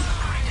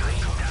 Bring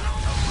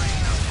down the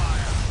rain of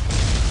fire.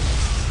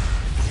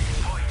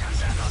 Point us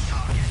at our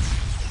targets.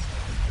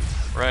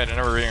 Right, I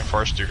never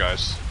reinforced you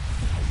guys.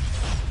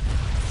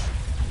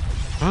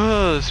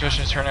 This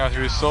mission is turning out to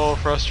be so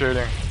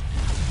frustrating. The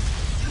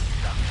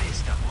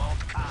fist of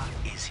Moltka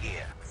is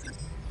here.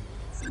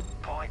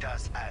 Point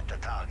us at the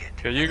target.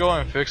 Okay, you go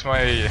and fix my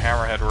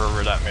hammerhead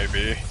wherever that may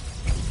be.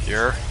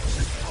 Here.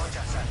 Point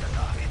us at the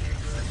target.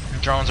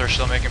 Drones are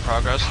still making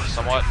progress,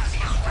 somewhat.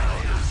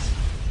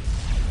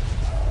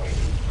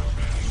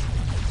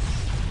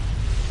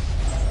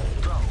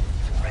 Drone,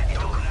 ready to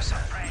go, sir.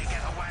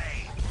 Get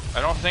away.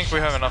 I don't think we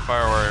have enough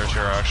fire warriors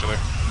here, actually.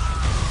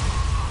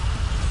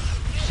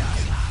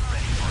 Shazla,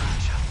 ready for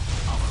action.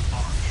 Our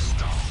bond is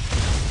strong.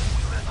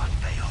 We will not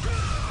fail.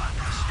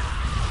 Understood.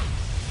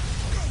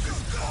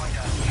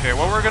 Okay,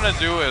 what we're gonna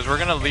do is we're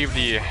gonna leave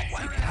the...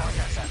 Point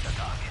us at the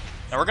target.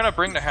 Now we're gonna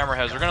bring the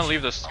hammerheads, we're gonna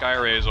leave the sky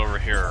rays over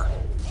here.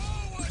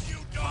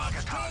 Mark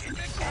a target.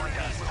 Point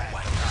us at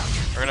the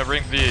target. We're gonna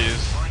bring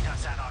these. Point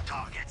us at our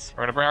targets.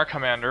 We're gonna bring our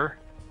commander.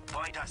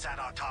 Point us at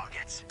our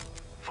targets.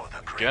 For the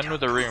Again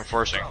with the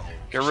reinforcing.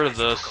 Get rid of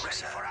this. ready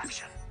for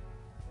action.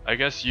 I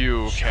guess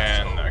you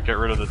can get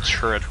rid of the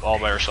turret all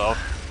by yourself.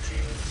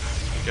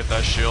 Get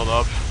that shield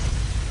up.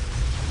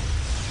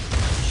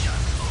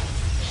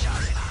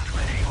 Shazla,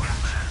 ready for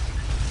action.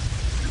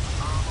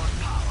 Armored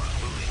power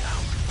moving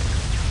out.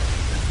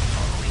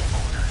 Following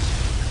orders.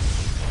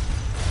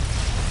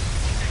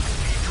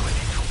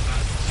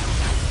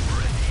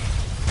 Ready.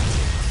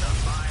 The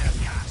fire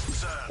cast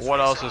serves. What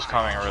else is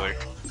coming, really?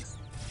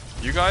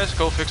 You guys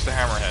go fix the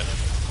hammerhead.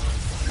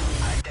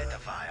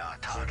 Identify our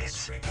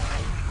targets. Destroy them.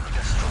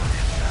 The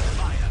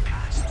fire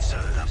cast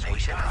serves the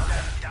patient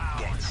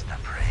gets the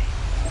prey.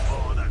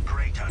 For the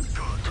greater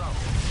good.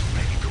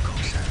 Ready to go,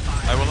 sir.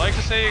 I would like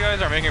to say you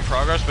guys are making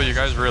progress, but you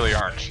guys really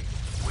aren't.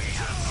 We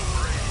have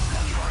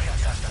ready. Point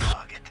us at the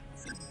target.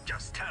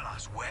 Just tell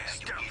us where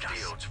you need us.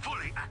 Fields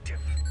fully active.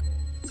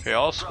 Okay,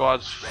 all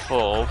squads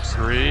full.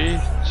 3,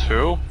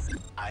 2.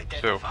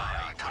 Identify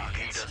our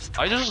targets.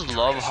 I just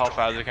love how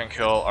fast they can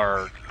kill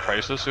our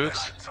crisis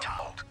suits.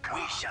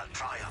 We shall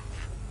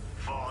triumph.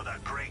 For the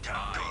greater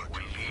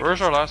good.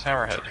 Where's our last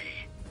hammerhead?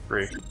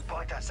 3.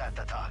 Point us at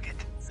the target.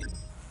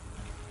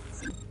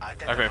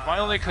 Okay,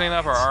 finally clean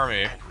up our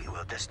army. And we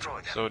will destroy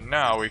them. So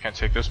now we can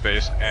take this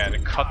base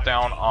and cut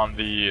down on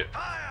the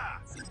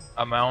Fire!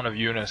 amount of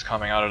units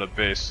coming out of the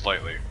base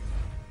slightly.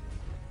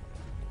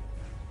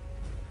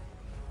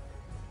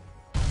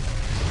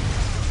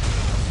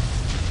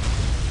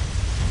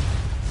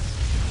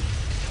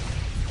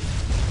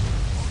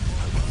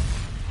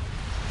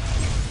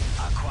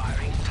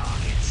 Acquiring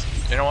targets.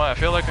 You know what? I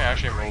feel like I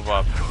actually move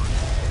up.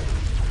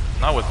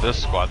 Not with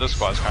this squad. This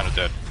squad's kind of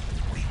dead.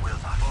 We will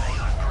not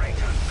fail. Greater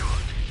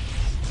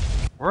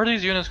good. Where are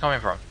these units coming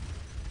from?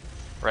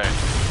 Right. The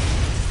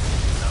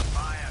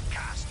fire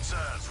cast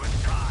serves with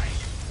pride.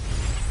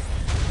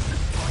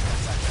 Point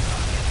us at the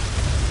target.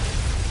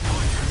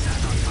 Point us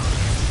at our target.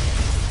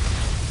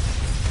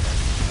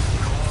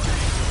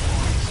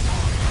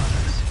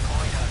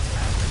 Point us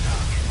at the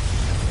target.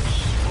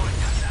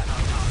 Point us at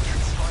our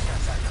targets. Point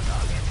us at the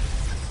target.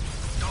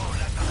 Don't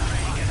let the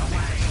prey get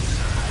away.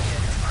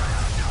 Identify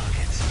our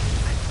targets,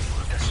 and we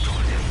will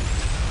destroy them.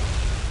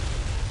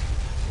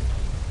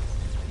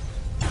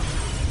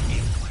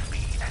 It will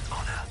be an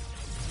honor.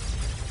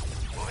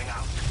 Moving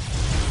out.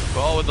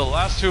 Well, with the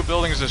last 2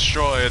 buildings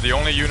destroyed, the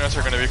only units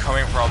are going to be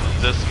coming from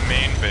this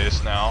main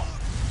base now.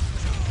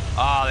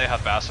 Ah, they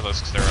have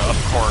basilisks there, of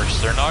course.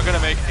 They're not going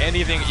to make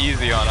anything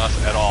easy on us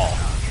at all.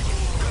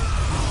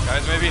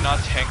 Guys, maybe not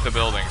tank the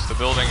buildings. The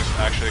buildings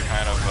actually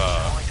kind of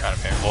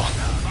painful.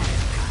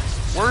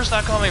 Where's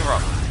that coming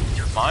from?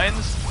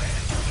 Mines?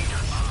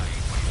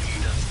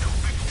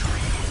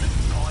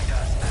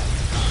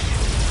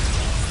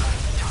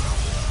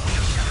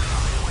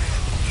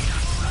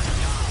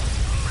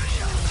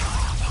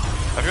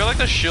 I feel like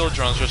the shield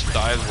drones just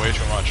dies way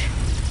too much.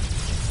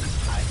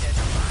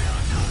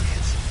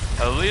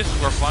 At least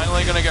we're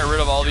finally gonna get rid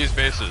of all these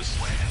bases.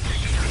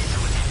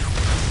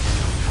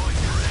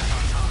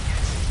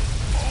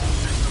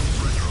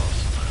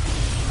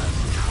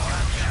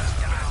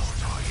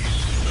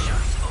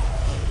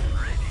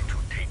 Ready to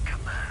take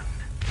command.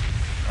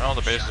 All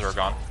the bases are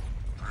gone.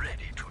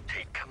 Ready to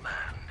take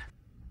command.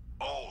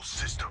 All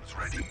systems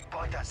ready.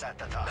 Point us at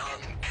the target.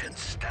 None can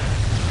stand.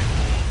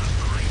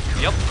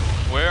 Yep,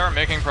 we are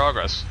making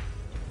progress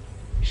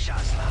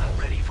Shazla,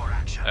 ready for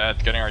action.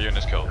 at getting our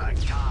units killed.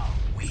 Like Tau,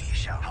 we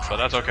shall But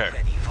that's okay.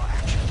 ready for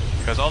action.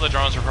 Because all the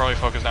drones are probably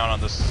focused down on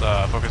this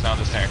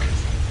tank.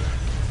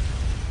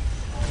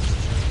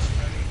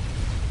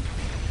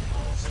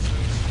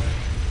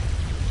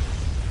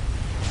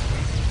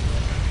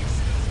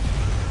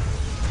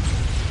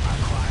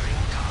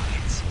 Acquiring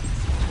targets.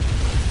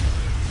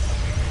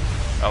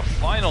 Now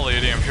finally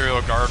the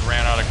Imperial Guard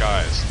ran out of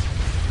guys.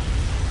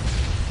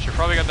 Should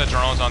probably get the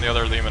drones on the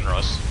other Lehman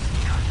Russ.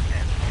 Cut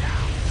them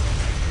down.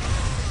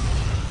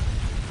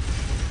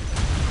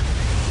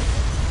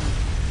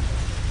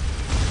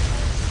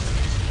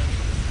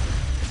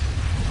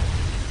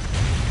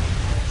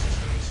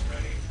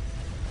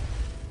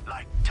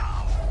 Like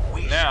Tau,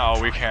 we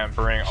Now we can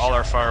bring all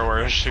our fire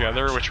warriors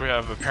together, which we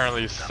have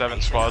apparently 7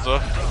 squads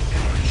of.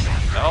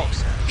 No.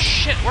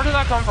 Shit, where did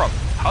that come from?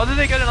 How did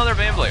they get another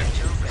Beyblade?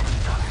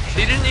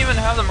 They didn't even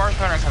have the Mars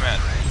Pattern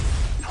command.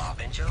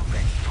 Harbinger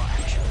ready for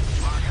action.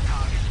 Mark a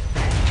target.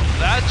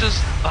 That just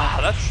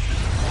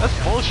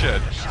that's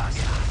bullshit.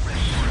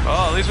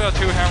 Oh, at least we have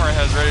 2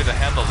 hammerheads ready to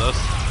handle this.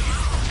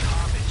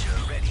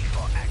 Harbinger ready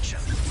for action.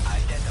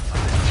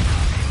 Identify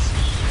targets.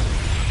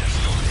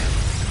 Destroy them.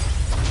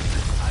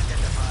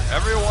 Identify.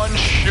 Everyone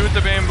shoot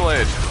the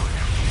Baneblade.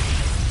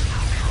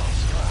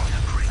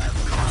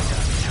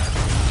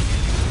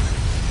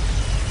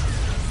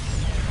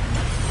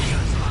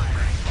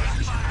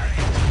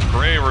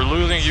 Great, we're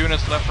losing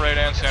units left, right,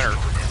 and center.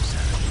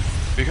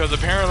 Because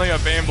apparently a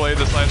Baneblade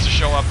decides to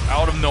show up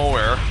out of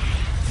nowhere.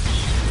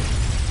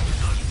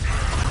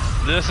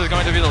 This is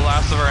going to be the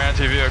last of our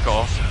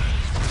anti-vehicle.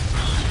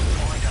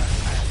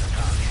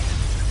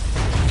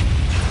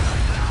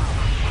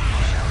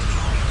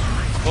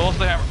 Both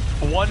the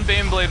one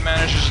Baneblade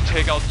manages to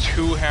take out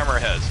 2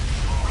 hammerheads.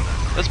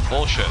 That's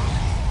bullshit.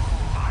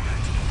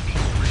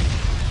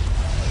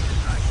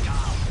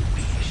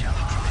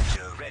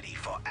 Ready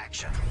for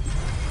action.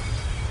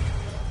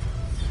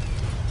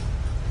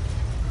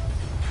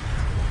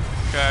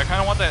 Okay, I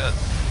kind of want that.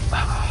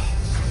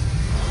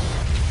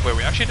 Wait,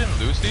 we actually didn't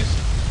lose these?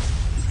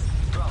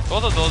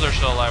 Both of those are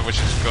still alive, which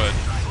is good.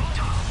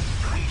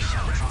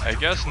 I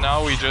guess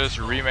now we just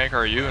remake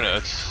our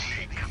units.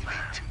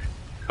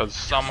 Because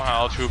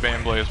somehow 2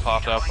 Baneblades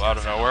popped up out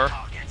of nowhere.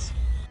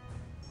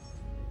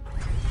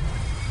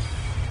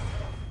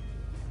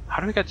 How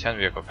do we get 10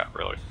 vehicle cap,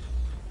 really?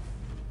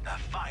 The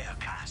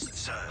Firecast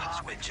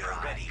serves with you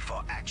ready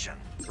for action.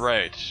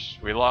 Right,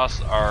 we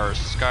lost our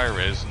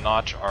Skyrays,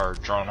 not our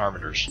drone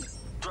harbingers.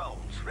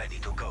 Drones ready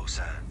to go,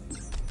 sir.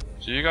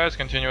 So you guys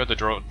continue with the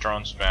drone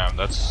spam.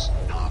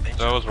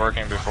 That was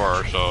working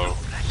before, so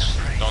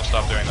don't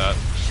stop doing that.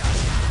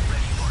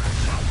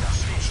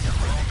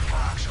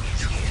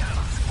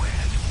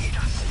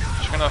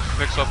 Just gonna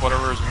fix up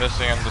whatever is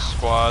missing in the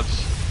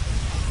squads.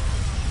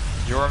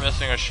 You're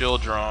missing a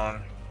shield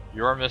drone.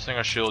 You're missing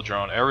a shield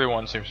drone.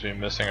 Everyone seems to be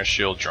missing a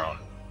shield drone.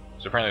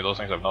 So apparently those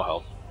things have no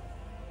health.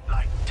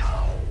 Like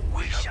Tau,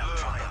 we We have shall learned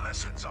the triumph.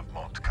 lessons of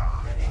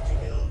Montcar.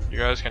 You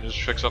guys can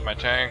just fix up my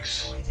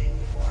tanks.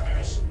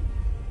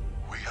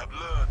 We have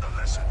learned the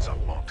lessons of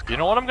Montcar. You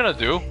know what I'm gonna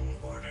do?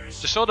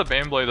 Just so the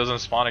Baneblade doesn't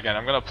spawn again,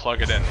 I'm gonna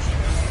plug it in.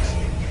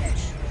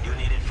 You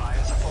needed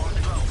fire support.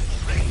 Drone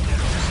ready to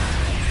go,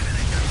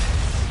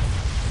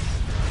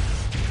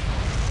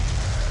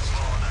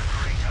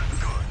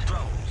 sir.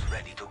 Drones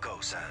ready to go,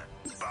 sir.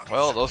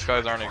 Well, those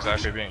guys aren't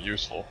exactly being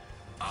useful.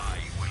 I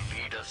will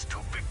lead us to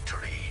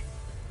victory.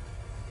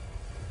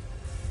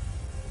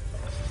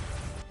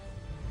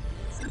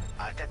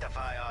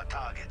 Identify our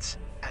targets,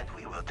 and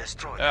we will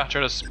destroy Yeah,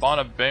 try to spawn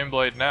a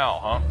Baneblade now,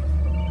 huh?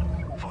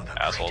 them for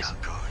the Assholes.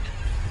 greater good.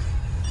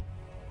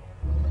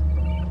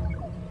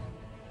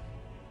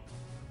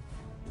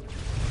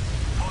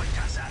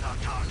 Point us at our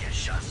target,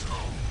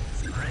 Shuttle.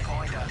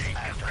 Point us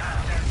at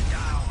them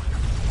down.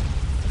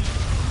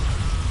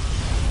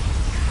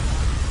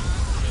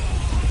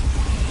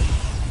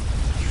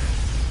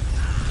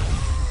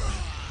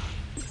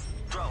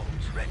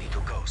 Drones ready to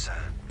go, sir.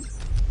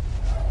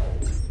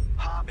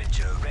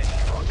 Harbinger ready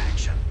for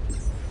action.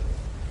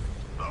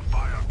 The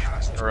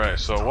Firecast. Alright,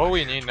 so what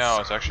we need now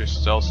is actually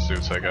stealth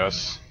suits, I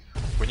guess.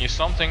 We need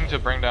something to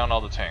bring down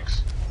all the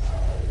tanks.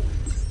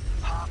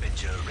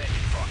 Harbinger ready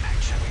for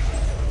action.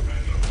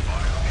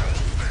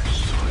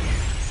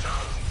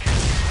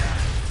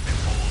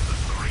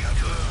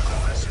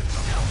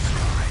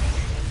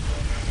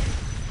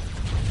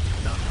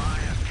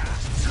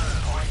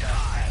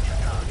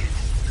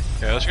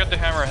 Okay, let's get the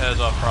hammerheads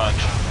up front.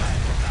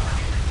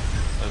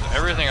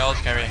 Everything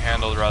else can be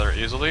handled rather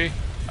easily.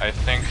 I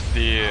think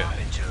the...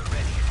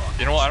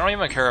 You know what, I don't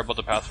even care about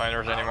the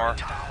Pathfinders anymore.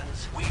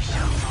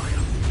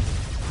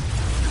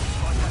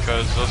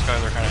 Because those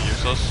guys are kind of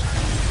useless.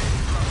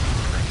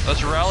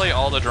 Let's rally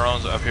all the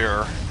drones up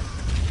here.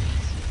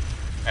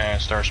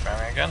 And start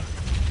spamming again.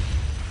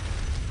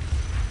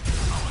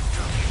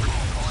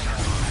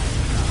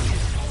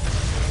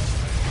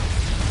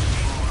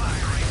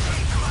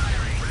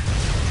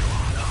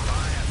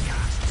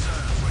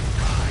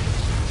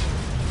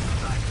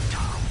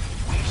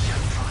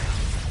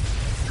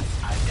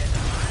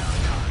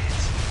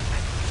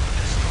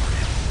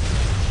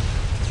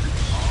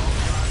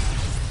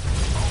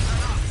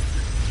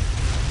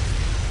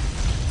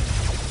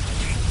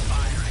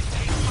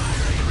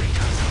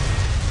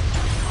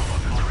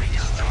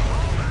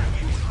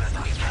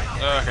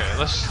 Okay,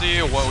 let's see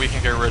what we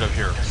can get rid of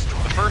here.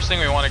 The first thing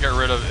we want to get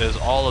rid of is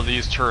all of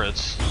these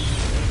turrets.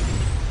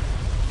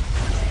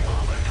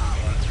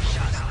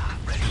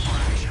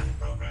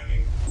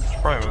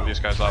 Probably move these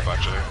guys up,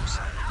 actually.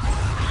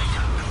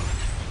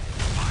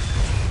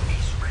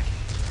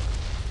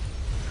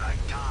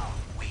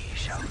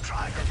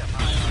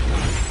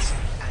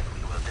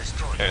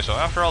 Okay, so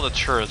after all the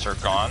turrets are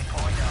gone,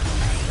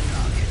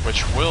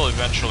 which will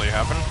eventually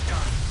happen.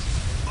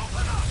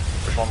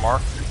 There's one more.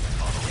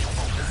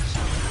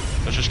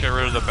 Let's just get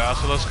rid of the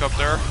basilisk up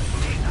there.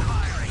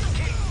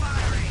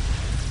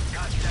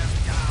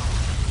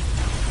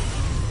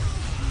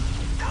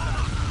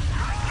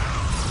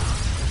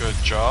 Good.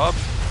 Good job.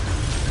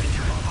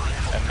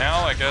 And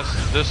now I guess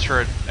this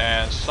turret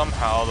and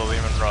somehow the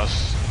Lehman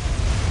Russ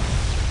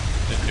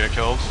didn't get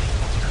killed.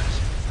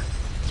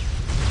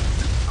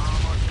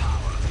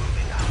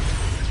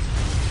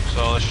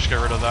 So let's just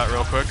get rid of that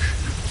real quick.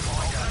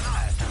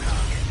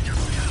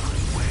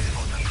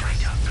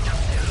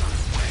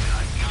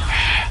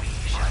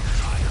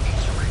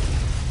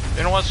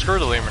 You know what? Screw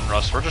the Lehman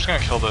Russ. We're just gonna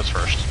kill this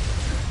first.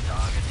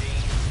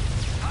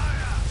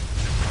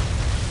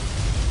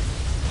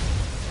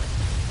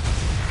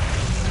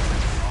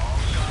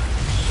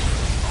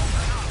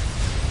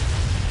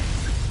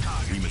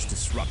 We must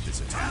disrupt this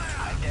attack.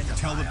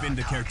 Tell the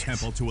Vindicare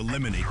Temple to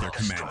eliminate their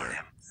commander.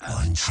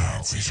 One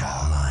chance is all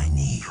I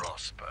need.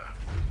 Prosper.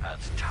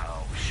 That's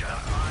Tau Sha.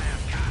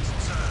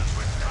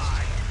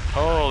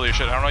 Holy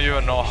shit, I don't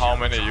even know how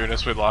many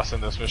units we lost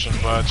in this mission,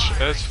 but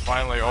it's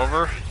finally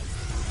over.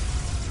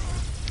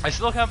 I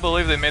still can't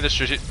believe they made this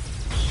strategic.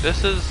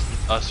 This is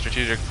a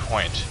strategic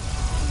point.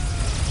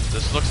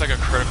 This looks like a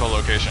critical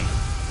location.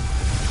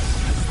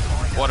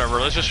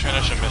 Whatever, let's just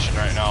finish the mission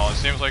right now. It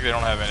seems like they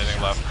don't have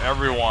anything left.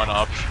 Everyone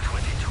up.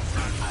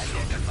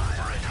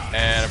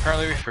 And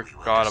apparently we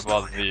forgot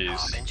about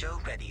these.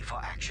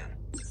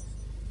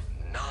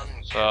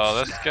 So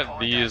let's get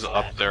these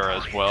up there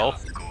as well.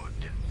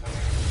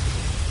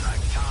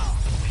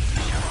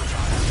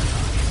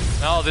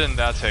 Now didn't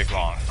that take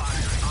long?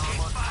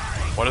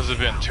 What has it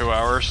been, 2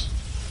 hours?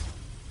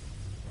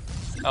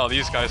 Oh,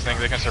 these guys think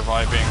they can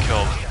survive being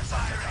killed.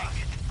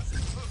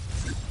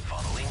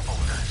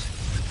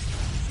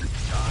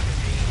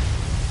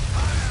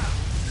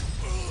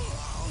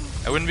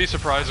 I wouldn't be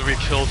surprised if we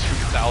kill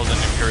 2,000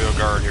 Imperial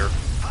Guard here.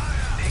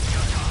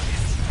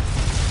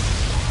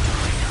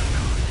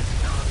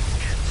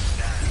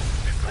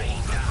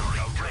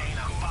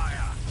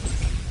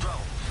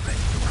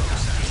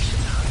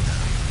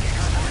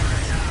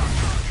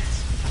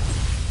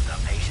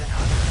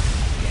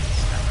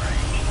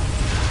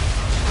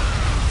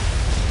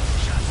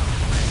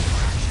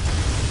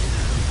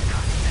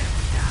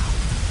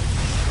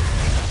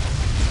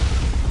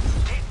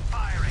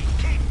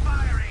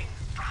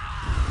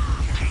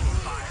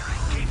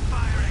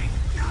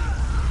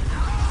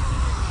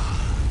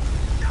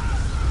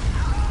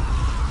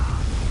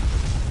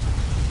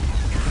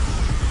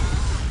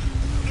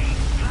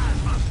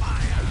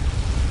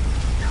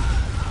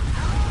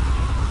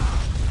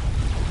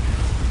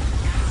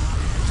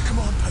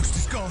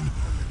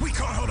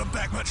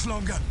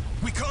 Longer.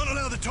 We can't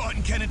allow the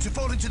Titan cannon to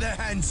fall into their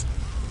hands.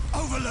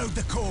 Overload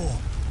the core.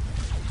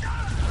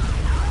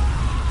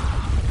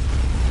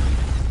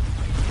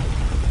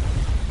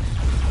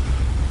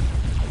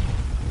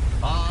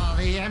 For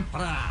the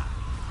Emperor!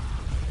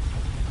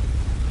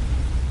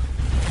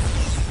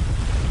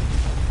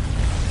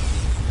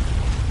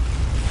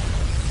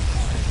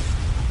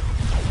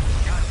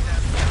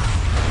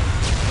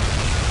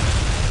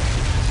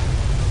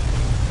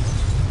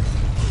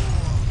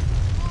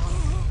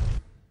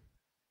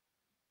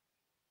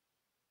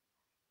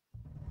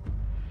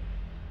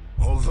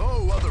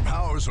 Although other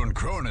powers on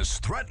Cronus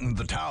threatened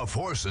the Tau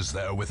forces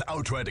there with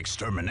outright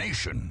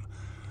extermination,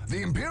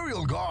 the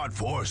Imperial Guard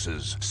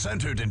forces,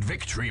 centered in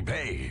Victory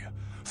Bay,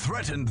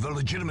 threatened the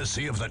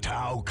legitimacy of the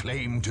Tau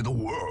claim to the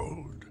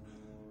world.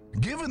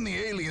 Given the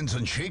aliens'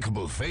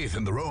 unshakable faith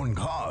in their own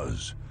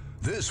cause,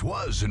 this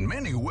was in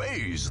many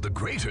ways the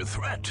greater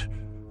threat.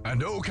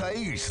 And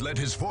Okais led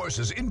his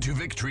forces into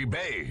Victory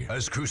Bay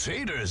as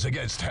crusaders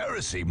against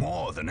heresy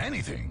more than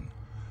anything.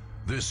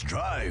 This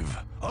drive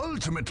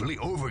ultimately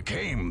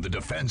overcame the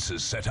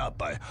defenses set up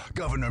by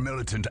Governor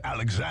Militant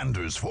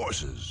Alexander's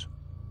forces.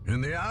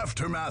 In the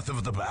aftermath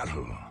of the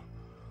battle,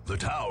 the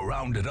Tau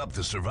rounded up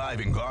the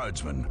surviving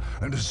guardsmen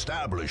and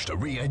established a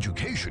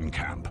re-education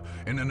camp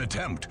in an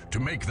attempt to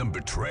make them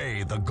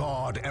betray the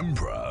God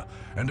Emperor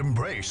and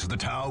embrace the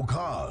Tau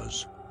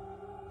cause.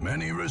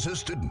 Many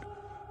resisted,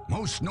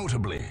 most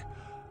notably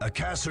a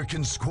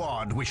Kasserkin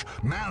squad which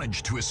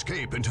managed to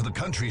escape into the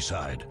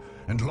countryside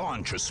and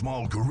launch a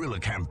small guerrilla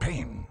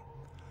campaign.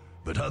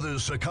 But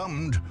others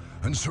succumbed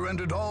and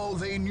surrendered all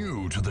they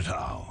knew to the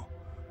Tau.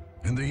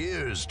 In the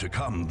years to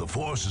come, the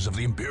forces of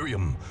the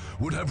Imperium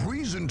would have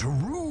reason to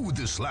rue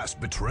this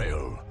last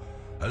betrayal,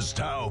 as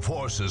Tau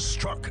forces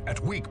struck at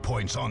weak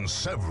points on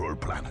several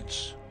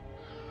planets.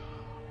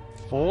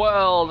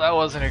 Well, that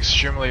was an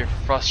extremely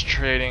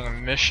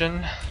frustrating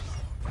mission.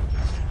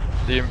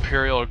 The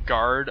Imperial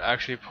Guard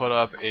actually put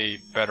up a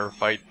better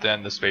fight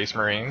than the Space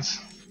Marines,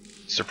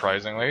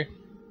 surprisingly.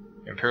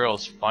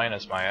 Imperial's fine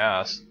as my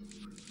ass.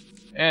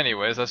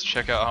 Anyways, let's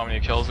check out how many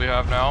kills we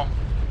have now.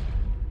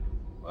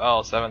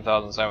 Well,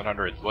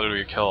 7,700. What did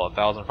we kill?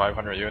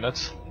 1,500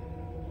 units?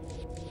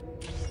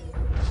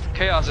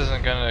 Chaos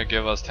isn't gonna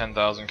give us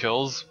 10,000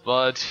 kills,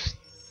 but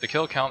the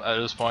kill count at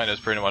this point is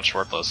pretty much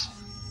worthless.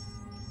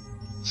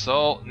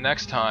 So,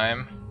 next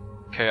time,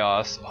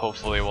 Chaos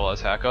hopefully will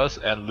attack us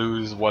and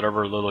lose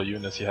whatever little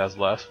units he has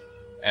left,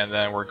 and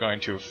then we're going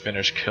to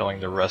finish killing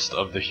the rest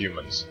of the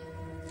humans.